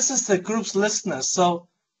 This is the group's listener. So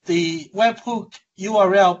the webhook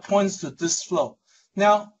URL points to this flow.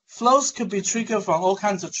 Now, flows could be triggered from all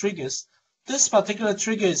kinds of triggers. This particular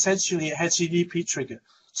trigger is actually a HTTP trigger.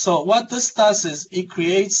 So what this does is it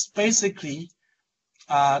creates basically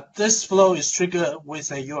this flow is triggered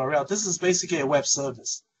with a URL. This is basically a web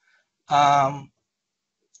service.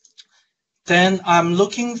 Then I'm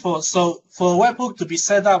looking for a webhook to be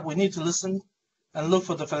set up, we need to listen and look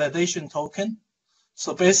for the validation token.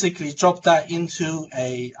 So basically drop that into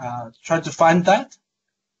a, try to find that.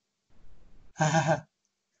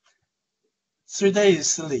 3 days is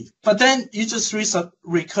silly, but then you just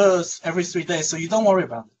recurs every 3 days, so you don't worry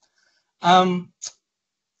about it.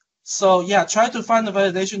 So yeah, try to find the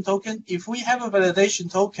validation token. If we have a validation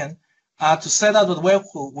token to set up the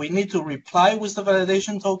webhook, we need to reply with the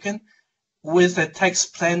validation token with a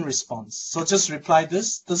text plain response. So just reply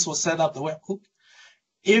this. This will set up the webhook.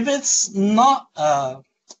 If it's not a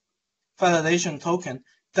validation token,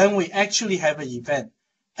 then we actually have an event.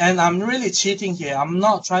 And I'm really cheating here. I'm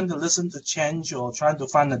not trying to listen to change or trying to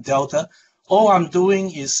find a delta. All I'm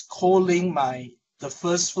doing is calling the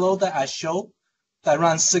first flow that I show that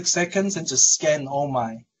runs 6 seconds and just scan all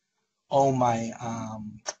my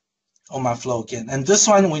flow again. And this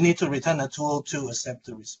one we need to return a 202 accept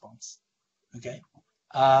the response. Okay.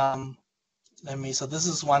 So this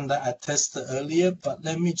is one that I tested earlier, but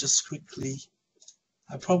let me just quickly.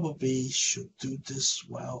 I probably should do this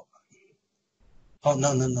well. Oh,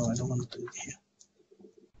 no, I don't want to do it here.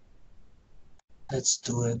 Let's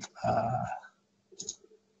do it.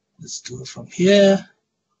 Let's do it from here.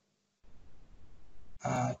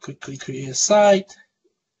 Quickly create a site.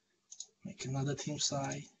 Make another team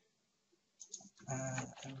site.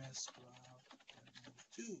 MS Cloud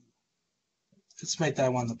 2. Let's make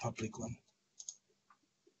that one the public one.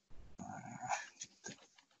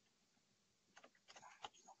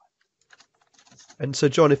 And so,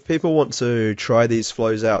 John, if people want to try these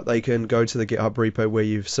flows out, they can go to the GitHub repo where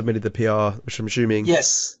you've submitted the PR, which I'm assuming.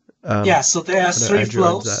 Yes. So there are 3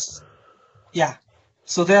 flows. Yeah.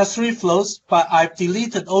 So there are 3 flows, but I've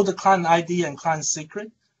deleted all the client ID and client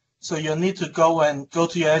secret. So you'll need to go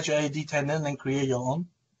to your Azure AD tenant and create your own.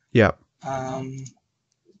 Yeah.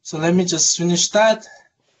 So let me just finish that.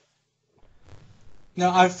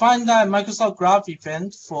 Now I find that Microsoft Graph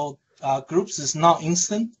event for groups is not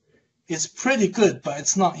instant. It's pretty good, but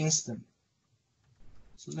it's not instant.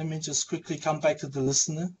 So let me just quickly come back to the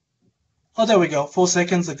listener. Oh, there we go. 4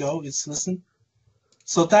 seconds ago, it's listened.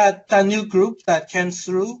 So that new group that came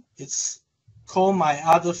through, it's called my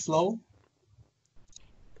other flow.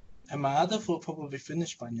 And my other flow probably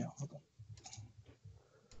finished by now. Hold on.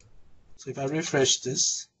 So if I refresh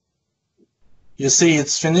this, you see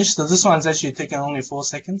it's finished. So this one's actually taken only 4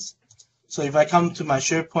 seconds. So if I come to my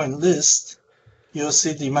SharePoint list, you'll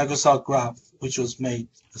see the Microsoft Graph, which was made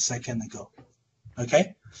a second ago.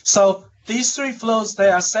 Okay? So these 3 flows, they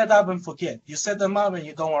are set up and forget. You set them up and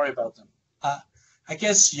you don't worry about them. I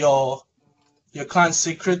guess your client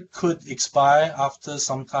secret could expire after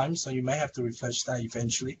some time, so you may have to refresh that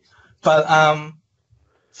eventually. But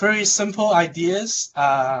very simple ideas,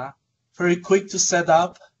 very quick to set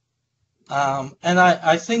up. And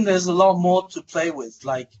I think there's a lot more to play with.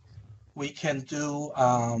 Like we can do,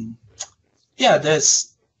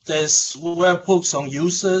 there's webhooks on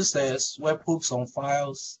users, there's webhooks on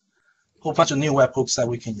files, a whole bunch of new webhooks that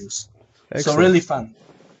we can use. Excellent. So really fun.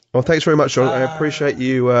 Well, thanks very much, John. I appreciate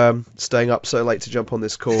you staying up so late to jump on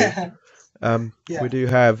this call. We do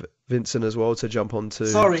have Vincent as well to jump on to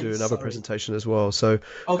do another presentation as well. So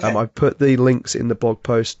I've put the links in the blog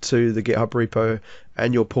post to the GitHub repo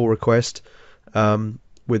and your pull request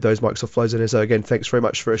with those Microsoft flows in it. So again, thanks very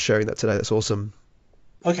much for sharing that today. That's awesome.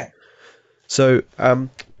 Okay. So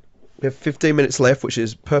we have 15 minutes left, which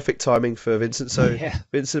is perfect timing for Vincent. So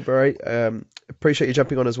Vincent Biret, appreciate you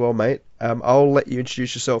jumping on as well, mate. I'll let you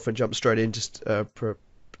introduce yourself and jump straight in just for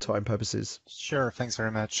time purposes. Sure, thanks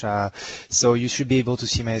very much. So you should be able to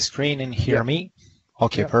see my screen and hear me.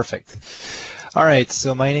 Okay, perfect. All right,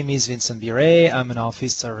 so my name is Vincent Biret. I'm an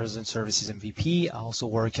Office Servers and Services MVP. I also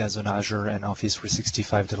work as an Azure and Office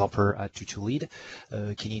 365 developer at TutuLead,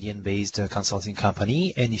 a Canadian-based consulting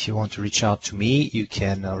company. And if you want to reach out to me, you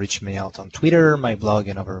can reach me out on Twitter, my blog,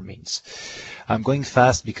 and other means. I'm going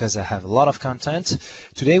fast because I have a lot of content.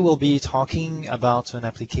 Today we'll be talking about an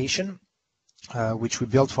application which we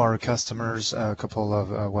built for our customers a couple of,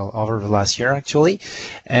 over the last year actually.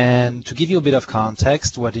 And to give you a bit of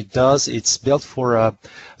context, what it does, it's built for an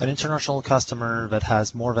international customer that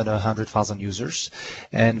has more than 100,000 users.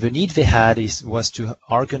 And the need they had was to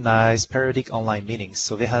organize periodic online meetings.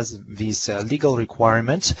 So they has this legal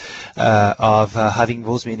requirement of having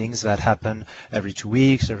those meetings that happen every 2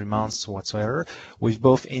 weeks, every month, whatsoever, with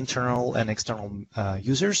both internal and external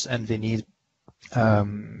users, and they need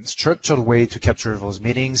structured way to capture those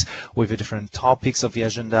meetings with the different topics of the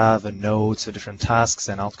agenda, the notes, the different tasks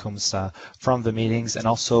and outcomes from the meetings, and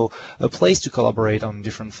also a place to collaborate on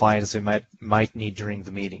different files they might need during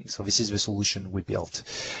the meeting. So this is the solution we built.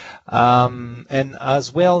 And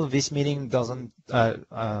as well, this meeting doesn't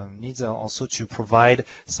needs also to provide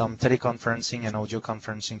some teleconferencing and audio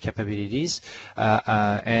conferencing capabilities,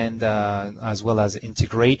 and as well as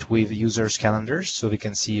integrate with users' calendars so they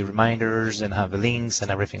can see reminders and have the links and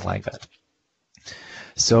everything like that.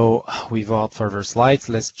 So without further slides,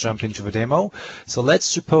 let's jump into the demo. So let's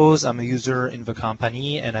suppose I'm a user in the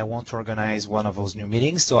company and I want to organize one of those new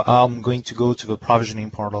meetings. So I'm going to go to the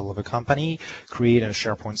provisioning portal of the company, create a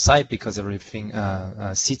SharePoint site because everything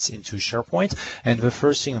sits into SharePoint. And the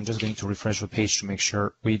first thing, I'm just going to refresh the page to make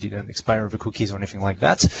sure we didn't expire the cookies or anything like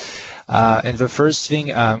that. And the first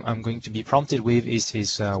thing I'm going to be prompted with is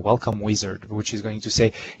this welcome wizard, which is going to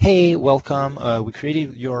say, hey, welcome, we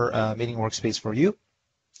created your meeting workspace for you,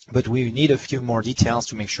 but we need a few more details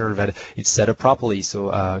to make sure that it's set up properly. So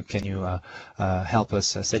can you help us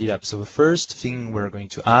set it up? So the first thing we're going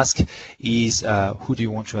to ask is who do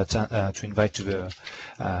you want to invite to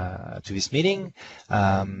this meeting?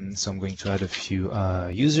 So I'm going to add a few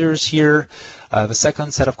users here. The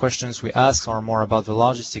second set of questions we ask are more about the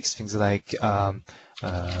logistics, things like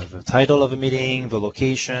the title of the meeting, the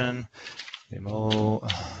location, demo,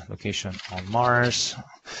 location on Mars.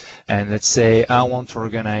 And let's say I want to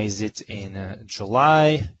organize it in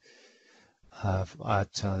July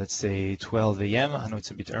at, let's say, 12 a.m. I know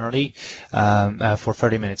it's a bit early, for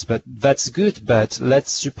 30 minutes, but that's good. But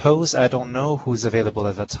let's suppose I don't know who's available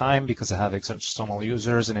at that time because I have external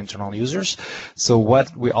users and internal users. So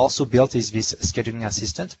what we also built is this scheduling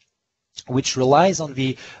assistant, which relies on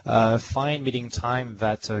the fine meeting time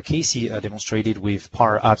that Casey demonstrated with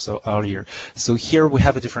PowerApps earlier. So here we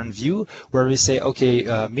have a different view where we say, okay,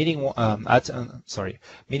 meeting admin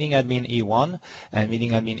E1 and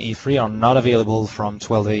meeting admin E3 are not available from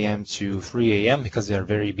 12 a.m. to 3 a.m. because they are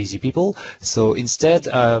very busy people. So instead,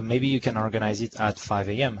 maybe you can organize it at 5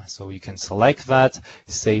 a.m. So you can select that,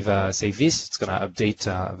 save this. It's going to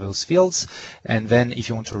update those fields. And then if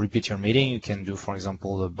you want to repeat your meeting, you can do, for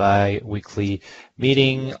example, a bi-weekly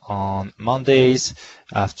meeting on Mondays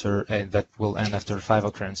that will end after 5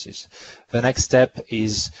 occurrences. The next step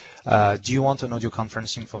is, do you want an audio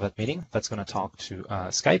conferencing for that meeting? That's going to talk to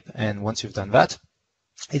Skype. And once you've done that,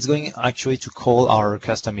 it's going actually to call our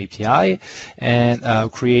custom API and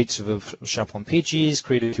create the SharePoint pages,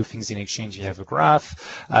 create a few things in Exchange. You have a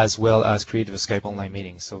graph, as well as create the Skype online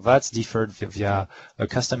meeting. So that's deferred via a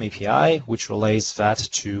custom API, which relays that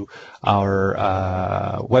to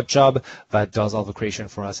our web job that does all the creation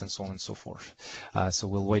for us and so on and so forth. So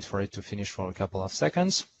we'll wait for it to finish for a couple of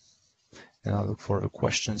seconds. And I'll look for the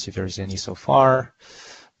questions if there's any so far.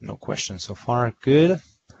 No questions so far. Good.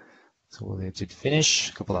 So we'll let it finish,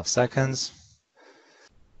 a couple of seconds.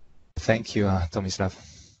 Thank you, Tomislav.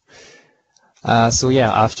 So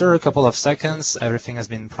yeah, after a couple of seconds, everything has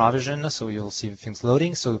been provisioned, so you'll see things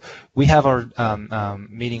loading. So we have our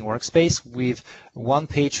meeting workspace with one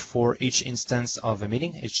page for each instance of a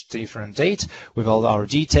meeting, each different date, with all our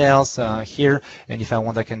details here. And if I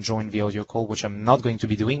want, I can join the audio call, which I'm not going to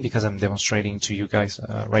be doing because I'm demonstrating to you guys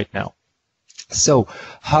right now. So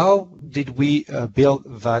how did we build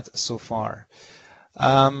that so far?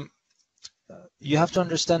 You have to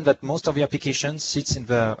understand that most of the application sits in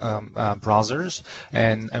the browsers,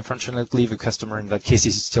 and unfortunately the customer in that case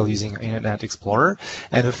is still using Internet Explorer.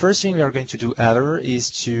 And the first thing we are going to do ever is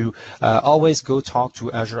to always go talk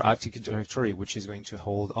to Azure Active Directory, which is going to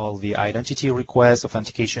hold all the identity requests,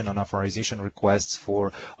 authentication, and authorization requests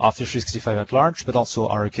for Office 365 at large, but also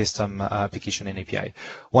our custom application and API.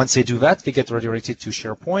 Once they do that, they get redirected to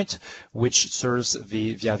SharePoint, which serves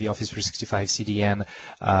via the Office 365 CDN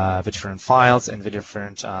the different files and the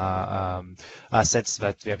different assets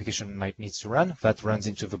that the application might need to run that runs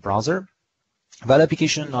into the browser. That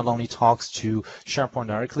application not only talks to SharePoint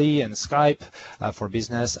directly and Skype for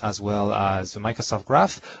business, as well as the Microsoft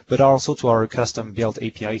Graph, but also to our custom-built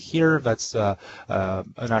API here. That's an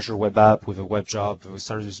Azure web app with a web job, with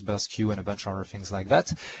service bus queue, and a bunch of other things like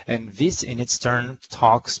that. And this, in its turn,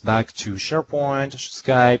 talks back to SharePoint,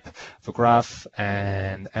 Skype, the Graph,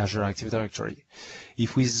 and Azure Active Directory.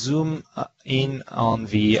 If we zoom in on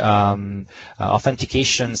the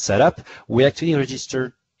authentication setup, we actually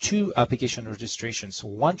registered two application registrations,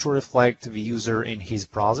 one to reflect the user in his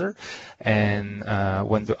browser, and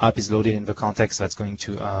when the app is loaded in the context, that's going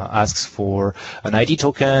to ask for an ID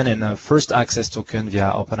token and a first access token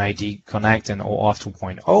via OpenID Connect and OAuth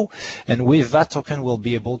 2.0. And with that token, we'll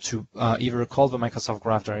be able to either call the Microsoft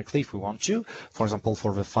Graph directly if we want to, for example,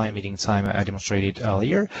 for the file meeting time I demonstrated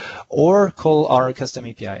earlier, or call our custom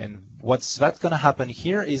API. And what's that going to happen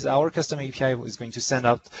here is our custom API is going to send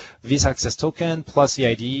out this access token plus the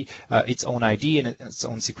ID, its own ID and its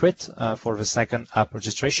own secret for the second app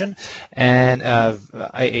registration. And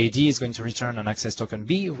IAD is going to return an access token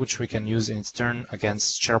B, which we can use in its turn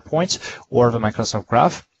against SharePoint or the Microsoft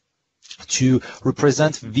Graph to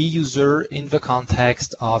represent the user in the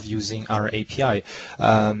context of using our API.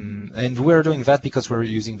 And we're doing that because we're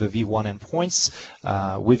using the V1 endpoints.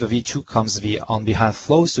 With the V2 comes the on-behalf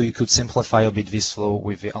flow, so you could simplify a bit this flow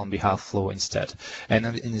with the on-behalf flow instead. And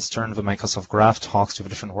in its turn, the Microsoft Graph talks to the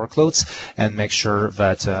different workloads and makes sure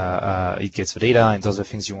that it gets the data and does the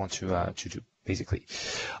things you want to do, basically.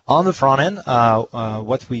 On the front end,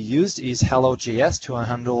 what we used is Hello.js to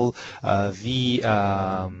handle the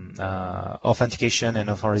authentication and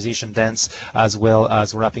authorization dance, as well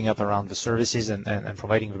as wrapping up around the services and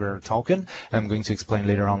providing the token. I'm going to explain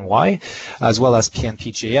later on why, as well as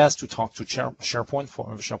PnP.js to talk to SharePoint. For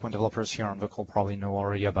SharePoint developers here on the call probably know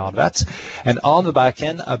already about that. And on the back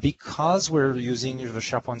end, because we're using the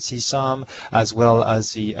SharePoint CSOM as well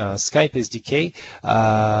as the Skype SDK,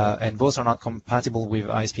 and both are not compatible with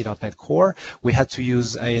ASP.NET Core, we had to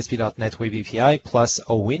use ASP.NET Web API plus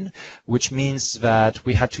OWIN, which means that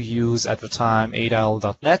we had to use at the time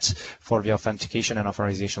ADAL.NET for the authentication and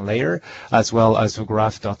authorization layer, as well as the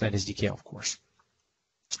Graph.NET SDK, of course.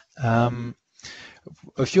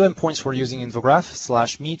 A few endpoints we're using in the graph,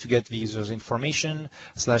 /me to get the user's information,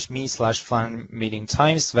 /me/file meeting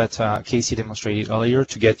times that Casey demonstrated earlier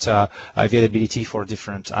to get availability for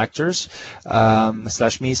different actors,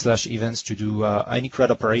 /me/events to do any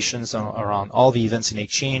CRUD operations around all the events in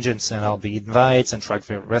Exchange and send out the invites and track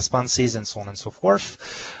the responses and so on and so forth,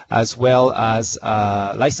 as well as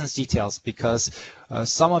license details, because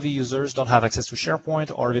some of the users don't have access to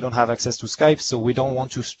SharePoint or they don't have access to Skype, so we don't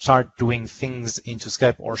want to start doing things into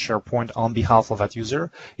Skype or SharePoint on behalf of that user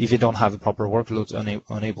if they don't have the proper workload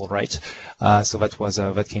enabled, right? So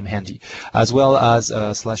that came handy. As well as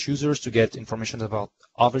 /users to get information about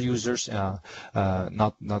other users,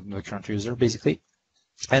 not the current user, basically.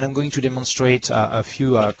 And I'm going to demonstrate a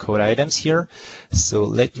few code items here. So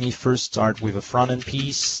let me first start with a front-end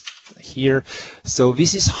piece here. So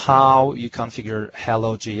this is how you configure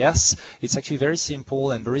Hello.js. It's actually very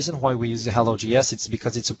simple, and the reason why we use Hello.js, it's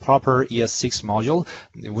because it's a proper ES6 module,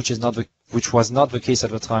 which was not the case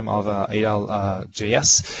at the time of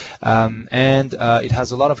ADAL.js, and it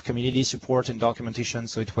has a lot of community support and documentation,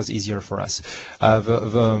 so it was easier for us.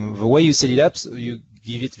 The way you set it up, so you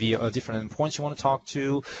give it the different endpoints you want to talk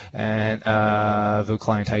to, and the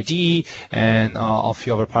client ID, and a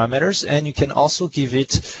few other parameters. And you can also give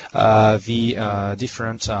it the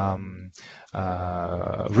different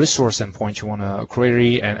resource endpoint you want to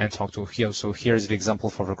query and talk to here. So here's the example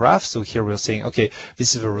for the graph. So here we're saying, okay,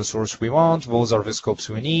 this is the resource we want, those are the scopes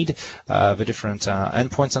we need, the different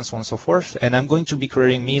endpoints and so on and so forth. And I'm going to be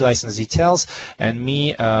querying me license details and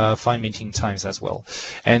me file meeting times as well.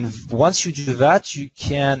 And once you do that, you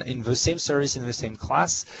can, in the same service, in the same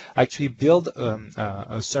class, actually build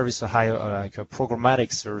a service, like a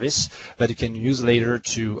programmatic service that you can use later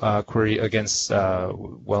to query against,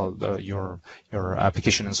 your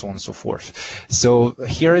application and so on and so forth. So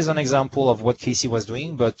here is an example of what Casey was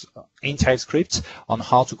doing, but in TypeScript on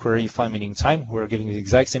how to query file meeting time. We're giving the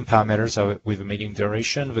exact same parameters with the meeting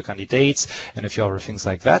duration, the candidates, and a few other things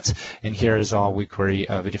like that. And here is how we query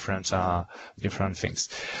the different things.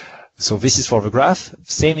 So this is for the graph.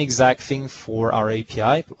 Same exact thing for our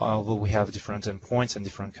API, although we have different endpoints and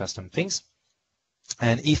different custom things.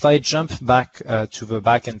 And if I jump back to the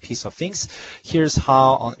backend piece of things, here's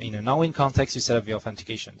how, in a now in context, you set up the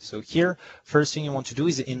authentication. So here, first thing you want to do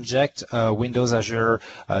is inject Windows Azure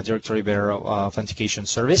Directory Bearer authentication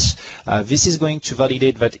service. This is going to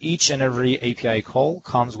validate that each and every API call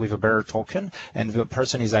comes with a bearer token, and the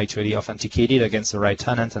person is actually authenticated against the right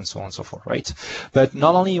tenant, and so on and so forth, right? But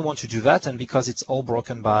not only you want to do that, and because it's all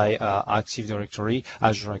broken by Active Directory,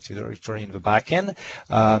 Azure Active Directory in the backend,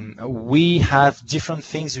 we have different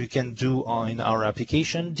things you can do in our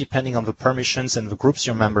application depending on the permissions and the groups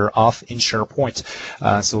you're a member of in SharePoint.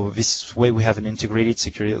 So this way we have an integrated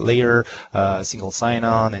security layer, single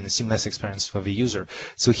sign-on, and a seamless experience for the user.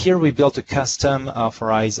 So here we built a custom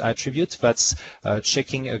authorized attribute that's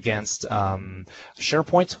checking against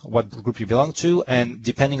SharePoint, what group you belong to, and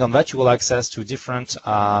depending on that you will access to different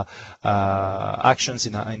actions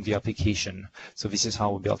in the application. So this is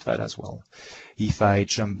how we built that as well. If I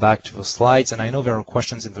jump back to the slides, and I know there are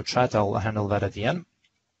questions in the chat, I'll handle that at the end.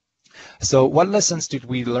 So what lessons did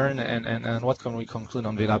we learn, and what can we conclude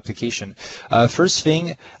on the application? First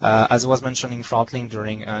thing, as I was mentioning Throttling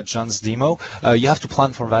during John's demo, you have to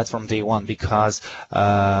plan for that from day one, because,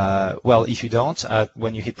 well, if you don't,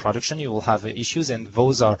 when you hit production, you will have issues, and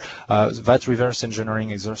those are, that reverse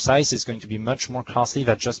engineering exercise is going to be much more costly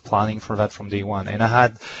than just planning for that from day one. And I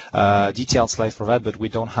had detailed slides for that, but we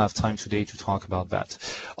don't have time today to talk about that.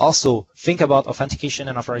 Also, think about authentication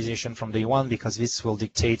and authorization from day one, because this will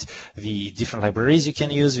dictate the different libraries you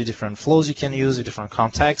can use, the different flows you can use, the different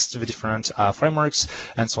contexts, the different frameworks,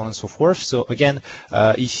 and so on and so forth. So again,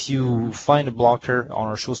 if you find a blocker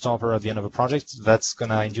or a showstopper at the end of a project, that's going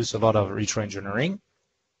to induce a lot of retro engineering.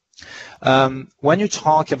 When you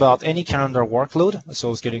talk about any calendar workload,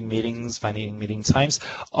 so scheduling meetings, finding meeting times,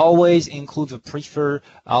 always include the preferred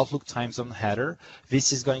Outlook time zone header.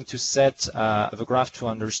 This is going to set the graph to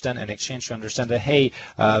understand and Exchange to understand that, hey,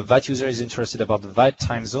 that user is interested about that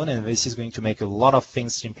time zone, and this is going to make a lot of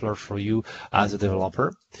things simpler for you as a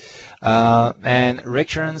developer. And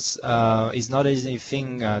recurrence is not an easy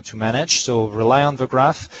thing to manage, so rely on the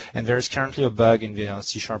graph, and there is currently a bug in the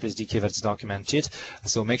C# SDK that's documented,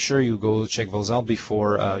 so make sure you go check those out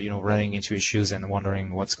before running into issues and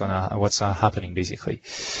wondering what's happening basically.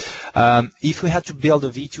 If we had to build a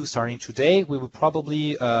V2 starting today, we would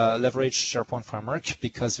probably leverage SharePoint framework,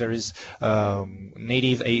 because there is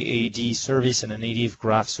native AAD service and a native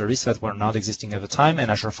graph service that were not existing at the time, and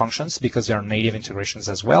Azure Functions, because they are native integrations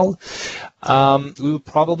as well. We would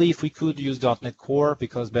probably, if we could, use .NET Core,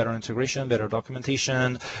 because better integration, better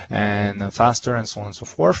documentation, and faster, and so on and so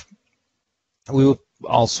forth. We would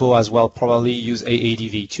also as well probably use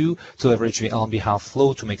AADV2 to leverage the on behalf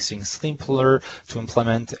flow to make things simpler to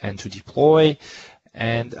implement and to deploy.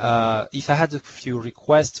 And if I had a few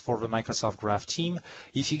requests for the Microsoft Graph team,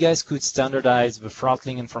 if you guys could standardize the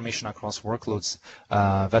throttling information across workloads,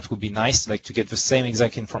 that would be nice, like to get the same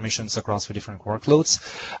exact information across the different workloads,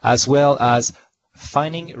 as well as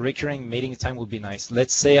finding recurring meeting time would be nice.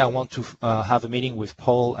 Let's say I want to have a meeting with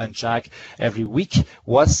Paul and Jack every week.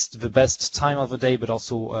 What's the best time of the day, but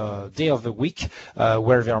also day of the week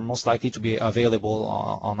where they are most likely to be available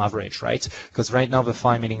on average, right? Because right now the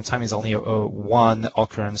fine meeting time is only a one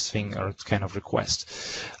occurrence thing or kind of request.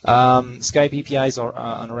 Skype APIs are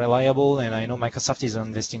unreliable, and I know Microsoft is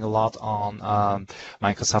investing a lot on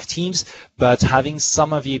Microsoft Teams, but having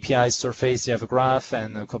some of the APIs surface, you have a graph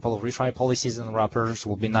and a couple of retry policies and wrappers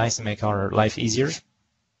will be nice to make our life easier.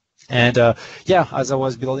 And yeah, as I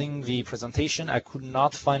was building the presentation, I could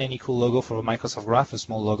not find any cool logo for Microsoft Graph, a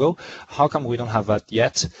small logo. How come we don't have that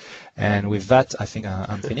yet? And with that, I think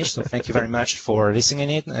I'm finished. So thank you very much for listening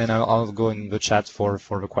in, and I'll go in the chat for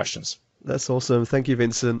the questions. That's awesome. Thank you,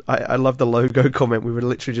 Vincent. I love the logo comment. We were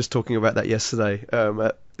literally just talking about that yesterday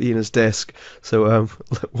at Ian's desk. So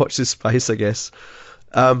watch this space, I guess.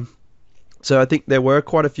 So I think there were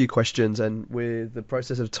quite a few questions, and with the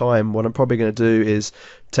process of time, what I'm probably going to do is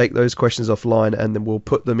take those questions offline, and then we'll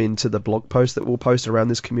put them into the blog post that we'll post around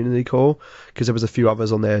this community call, because there was a few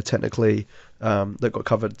others on there technically that got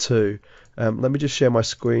covered too. Let me just share my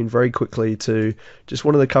screen very quickly to just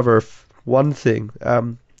wanted to cover one thing,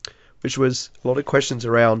 which was a lot of questions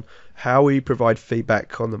around how we provide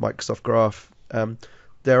feedback on the Microsoft Graph.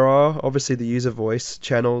 There are obviously the user voice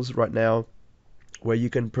channels right now where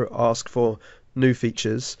you can ask for new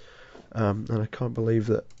features, and I can't believe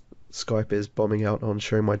that Skype is bombing out on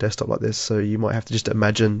sharing my desktop like this, so you might have to just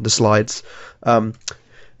imagine the slides.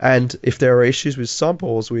 And if there are issues with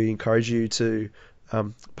samples, we encourage you to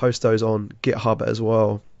post those on GitHub as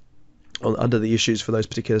well, under the issues for those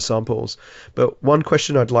particular samples. But one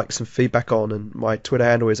question I'd like some feedback on, and my Twitter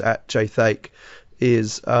handle is @jthake,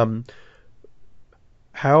 is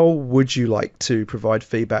how would you like to provide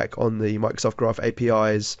feedback on the Microsoft Graph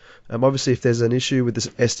APIs? Obviously, if there's an issue with this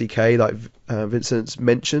SDK, like Vincent's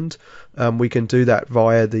mentioned, we can do that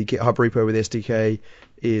via the GitHub repo where the SDK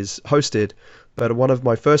is hosted. But one of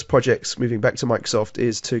my first projects moving back to Microsoft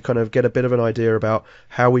is to kind of get a bit of an idea about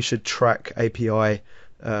how we should track API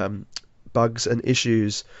bugs and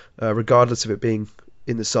issues, regardless of it being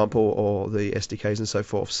in the sample or the SDKs and so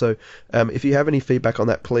forth. So if you have any feedback on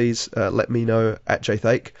that, please let me know at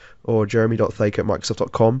jthake or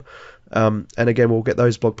jeremy.thake@microsoft.com. And again, we'll get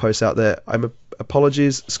those blog posts out there.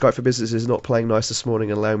 Apologies, Skype for Business is not playing nice this morning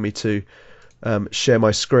and allowing me to share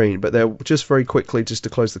my screen. But there, just very quickly, just to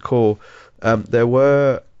close the call, there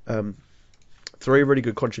were 3 really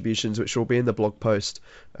good contributions which will be in the blog post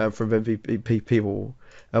from MVP people.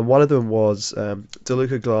 And one of them was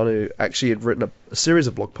DeLuca Glanu actually had written a series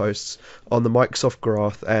of blog posts on the Microsoft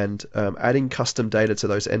Graph and adding custom data to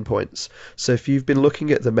those endpoints. So if you've been looking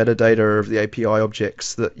at the metadata of the API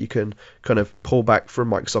objects that you can kind of pull back from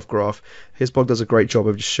Microsoft Graph, his blog does a great job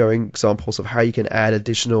of just showing examples of how you can add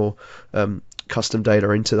additional custom data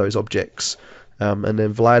into those objects. And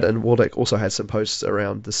then Vlad and Waldek also had some posts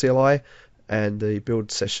around the CLI and the build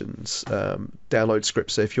sessions download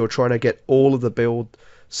script. So if you're trying to get all of the build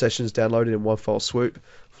sessions downloaded in one file swoop,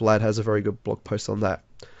 Vlad has a very good blog post on that.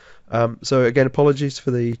 So again, apologies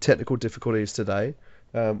for the technical difficulties today.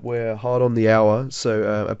 We're hard on the hour,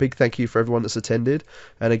 so a big thank you for everyone that's attended.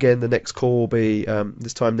 And again, the next call will be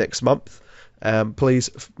this time next month. Please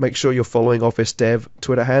make sure you're following Office Dev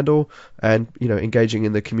Twitter handle and engaging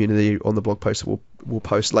in the community on the blog post that we'll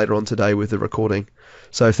post later on today with the recording.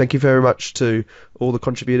 So thank you very much to all the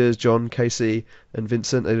contributors, John, Casey, and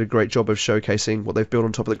Vincent. They did a great job of showcasing what they've built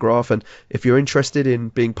on top of the graph. And if you're interested in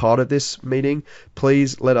being part of this meeting,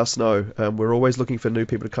 please let us know. We're always looking for new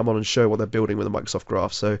people to come on and show what they're building with the Microsoft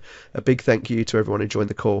Graph. So a big thank you to everyone who joined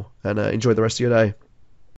the call, and enjoy the rest of your day.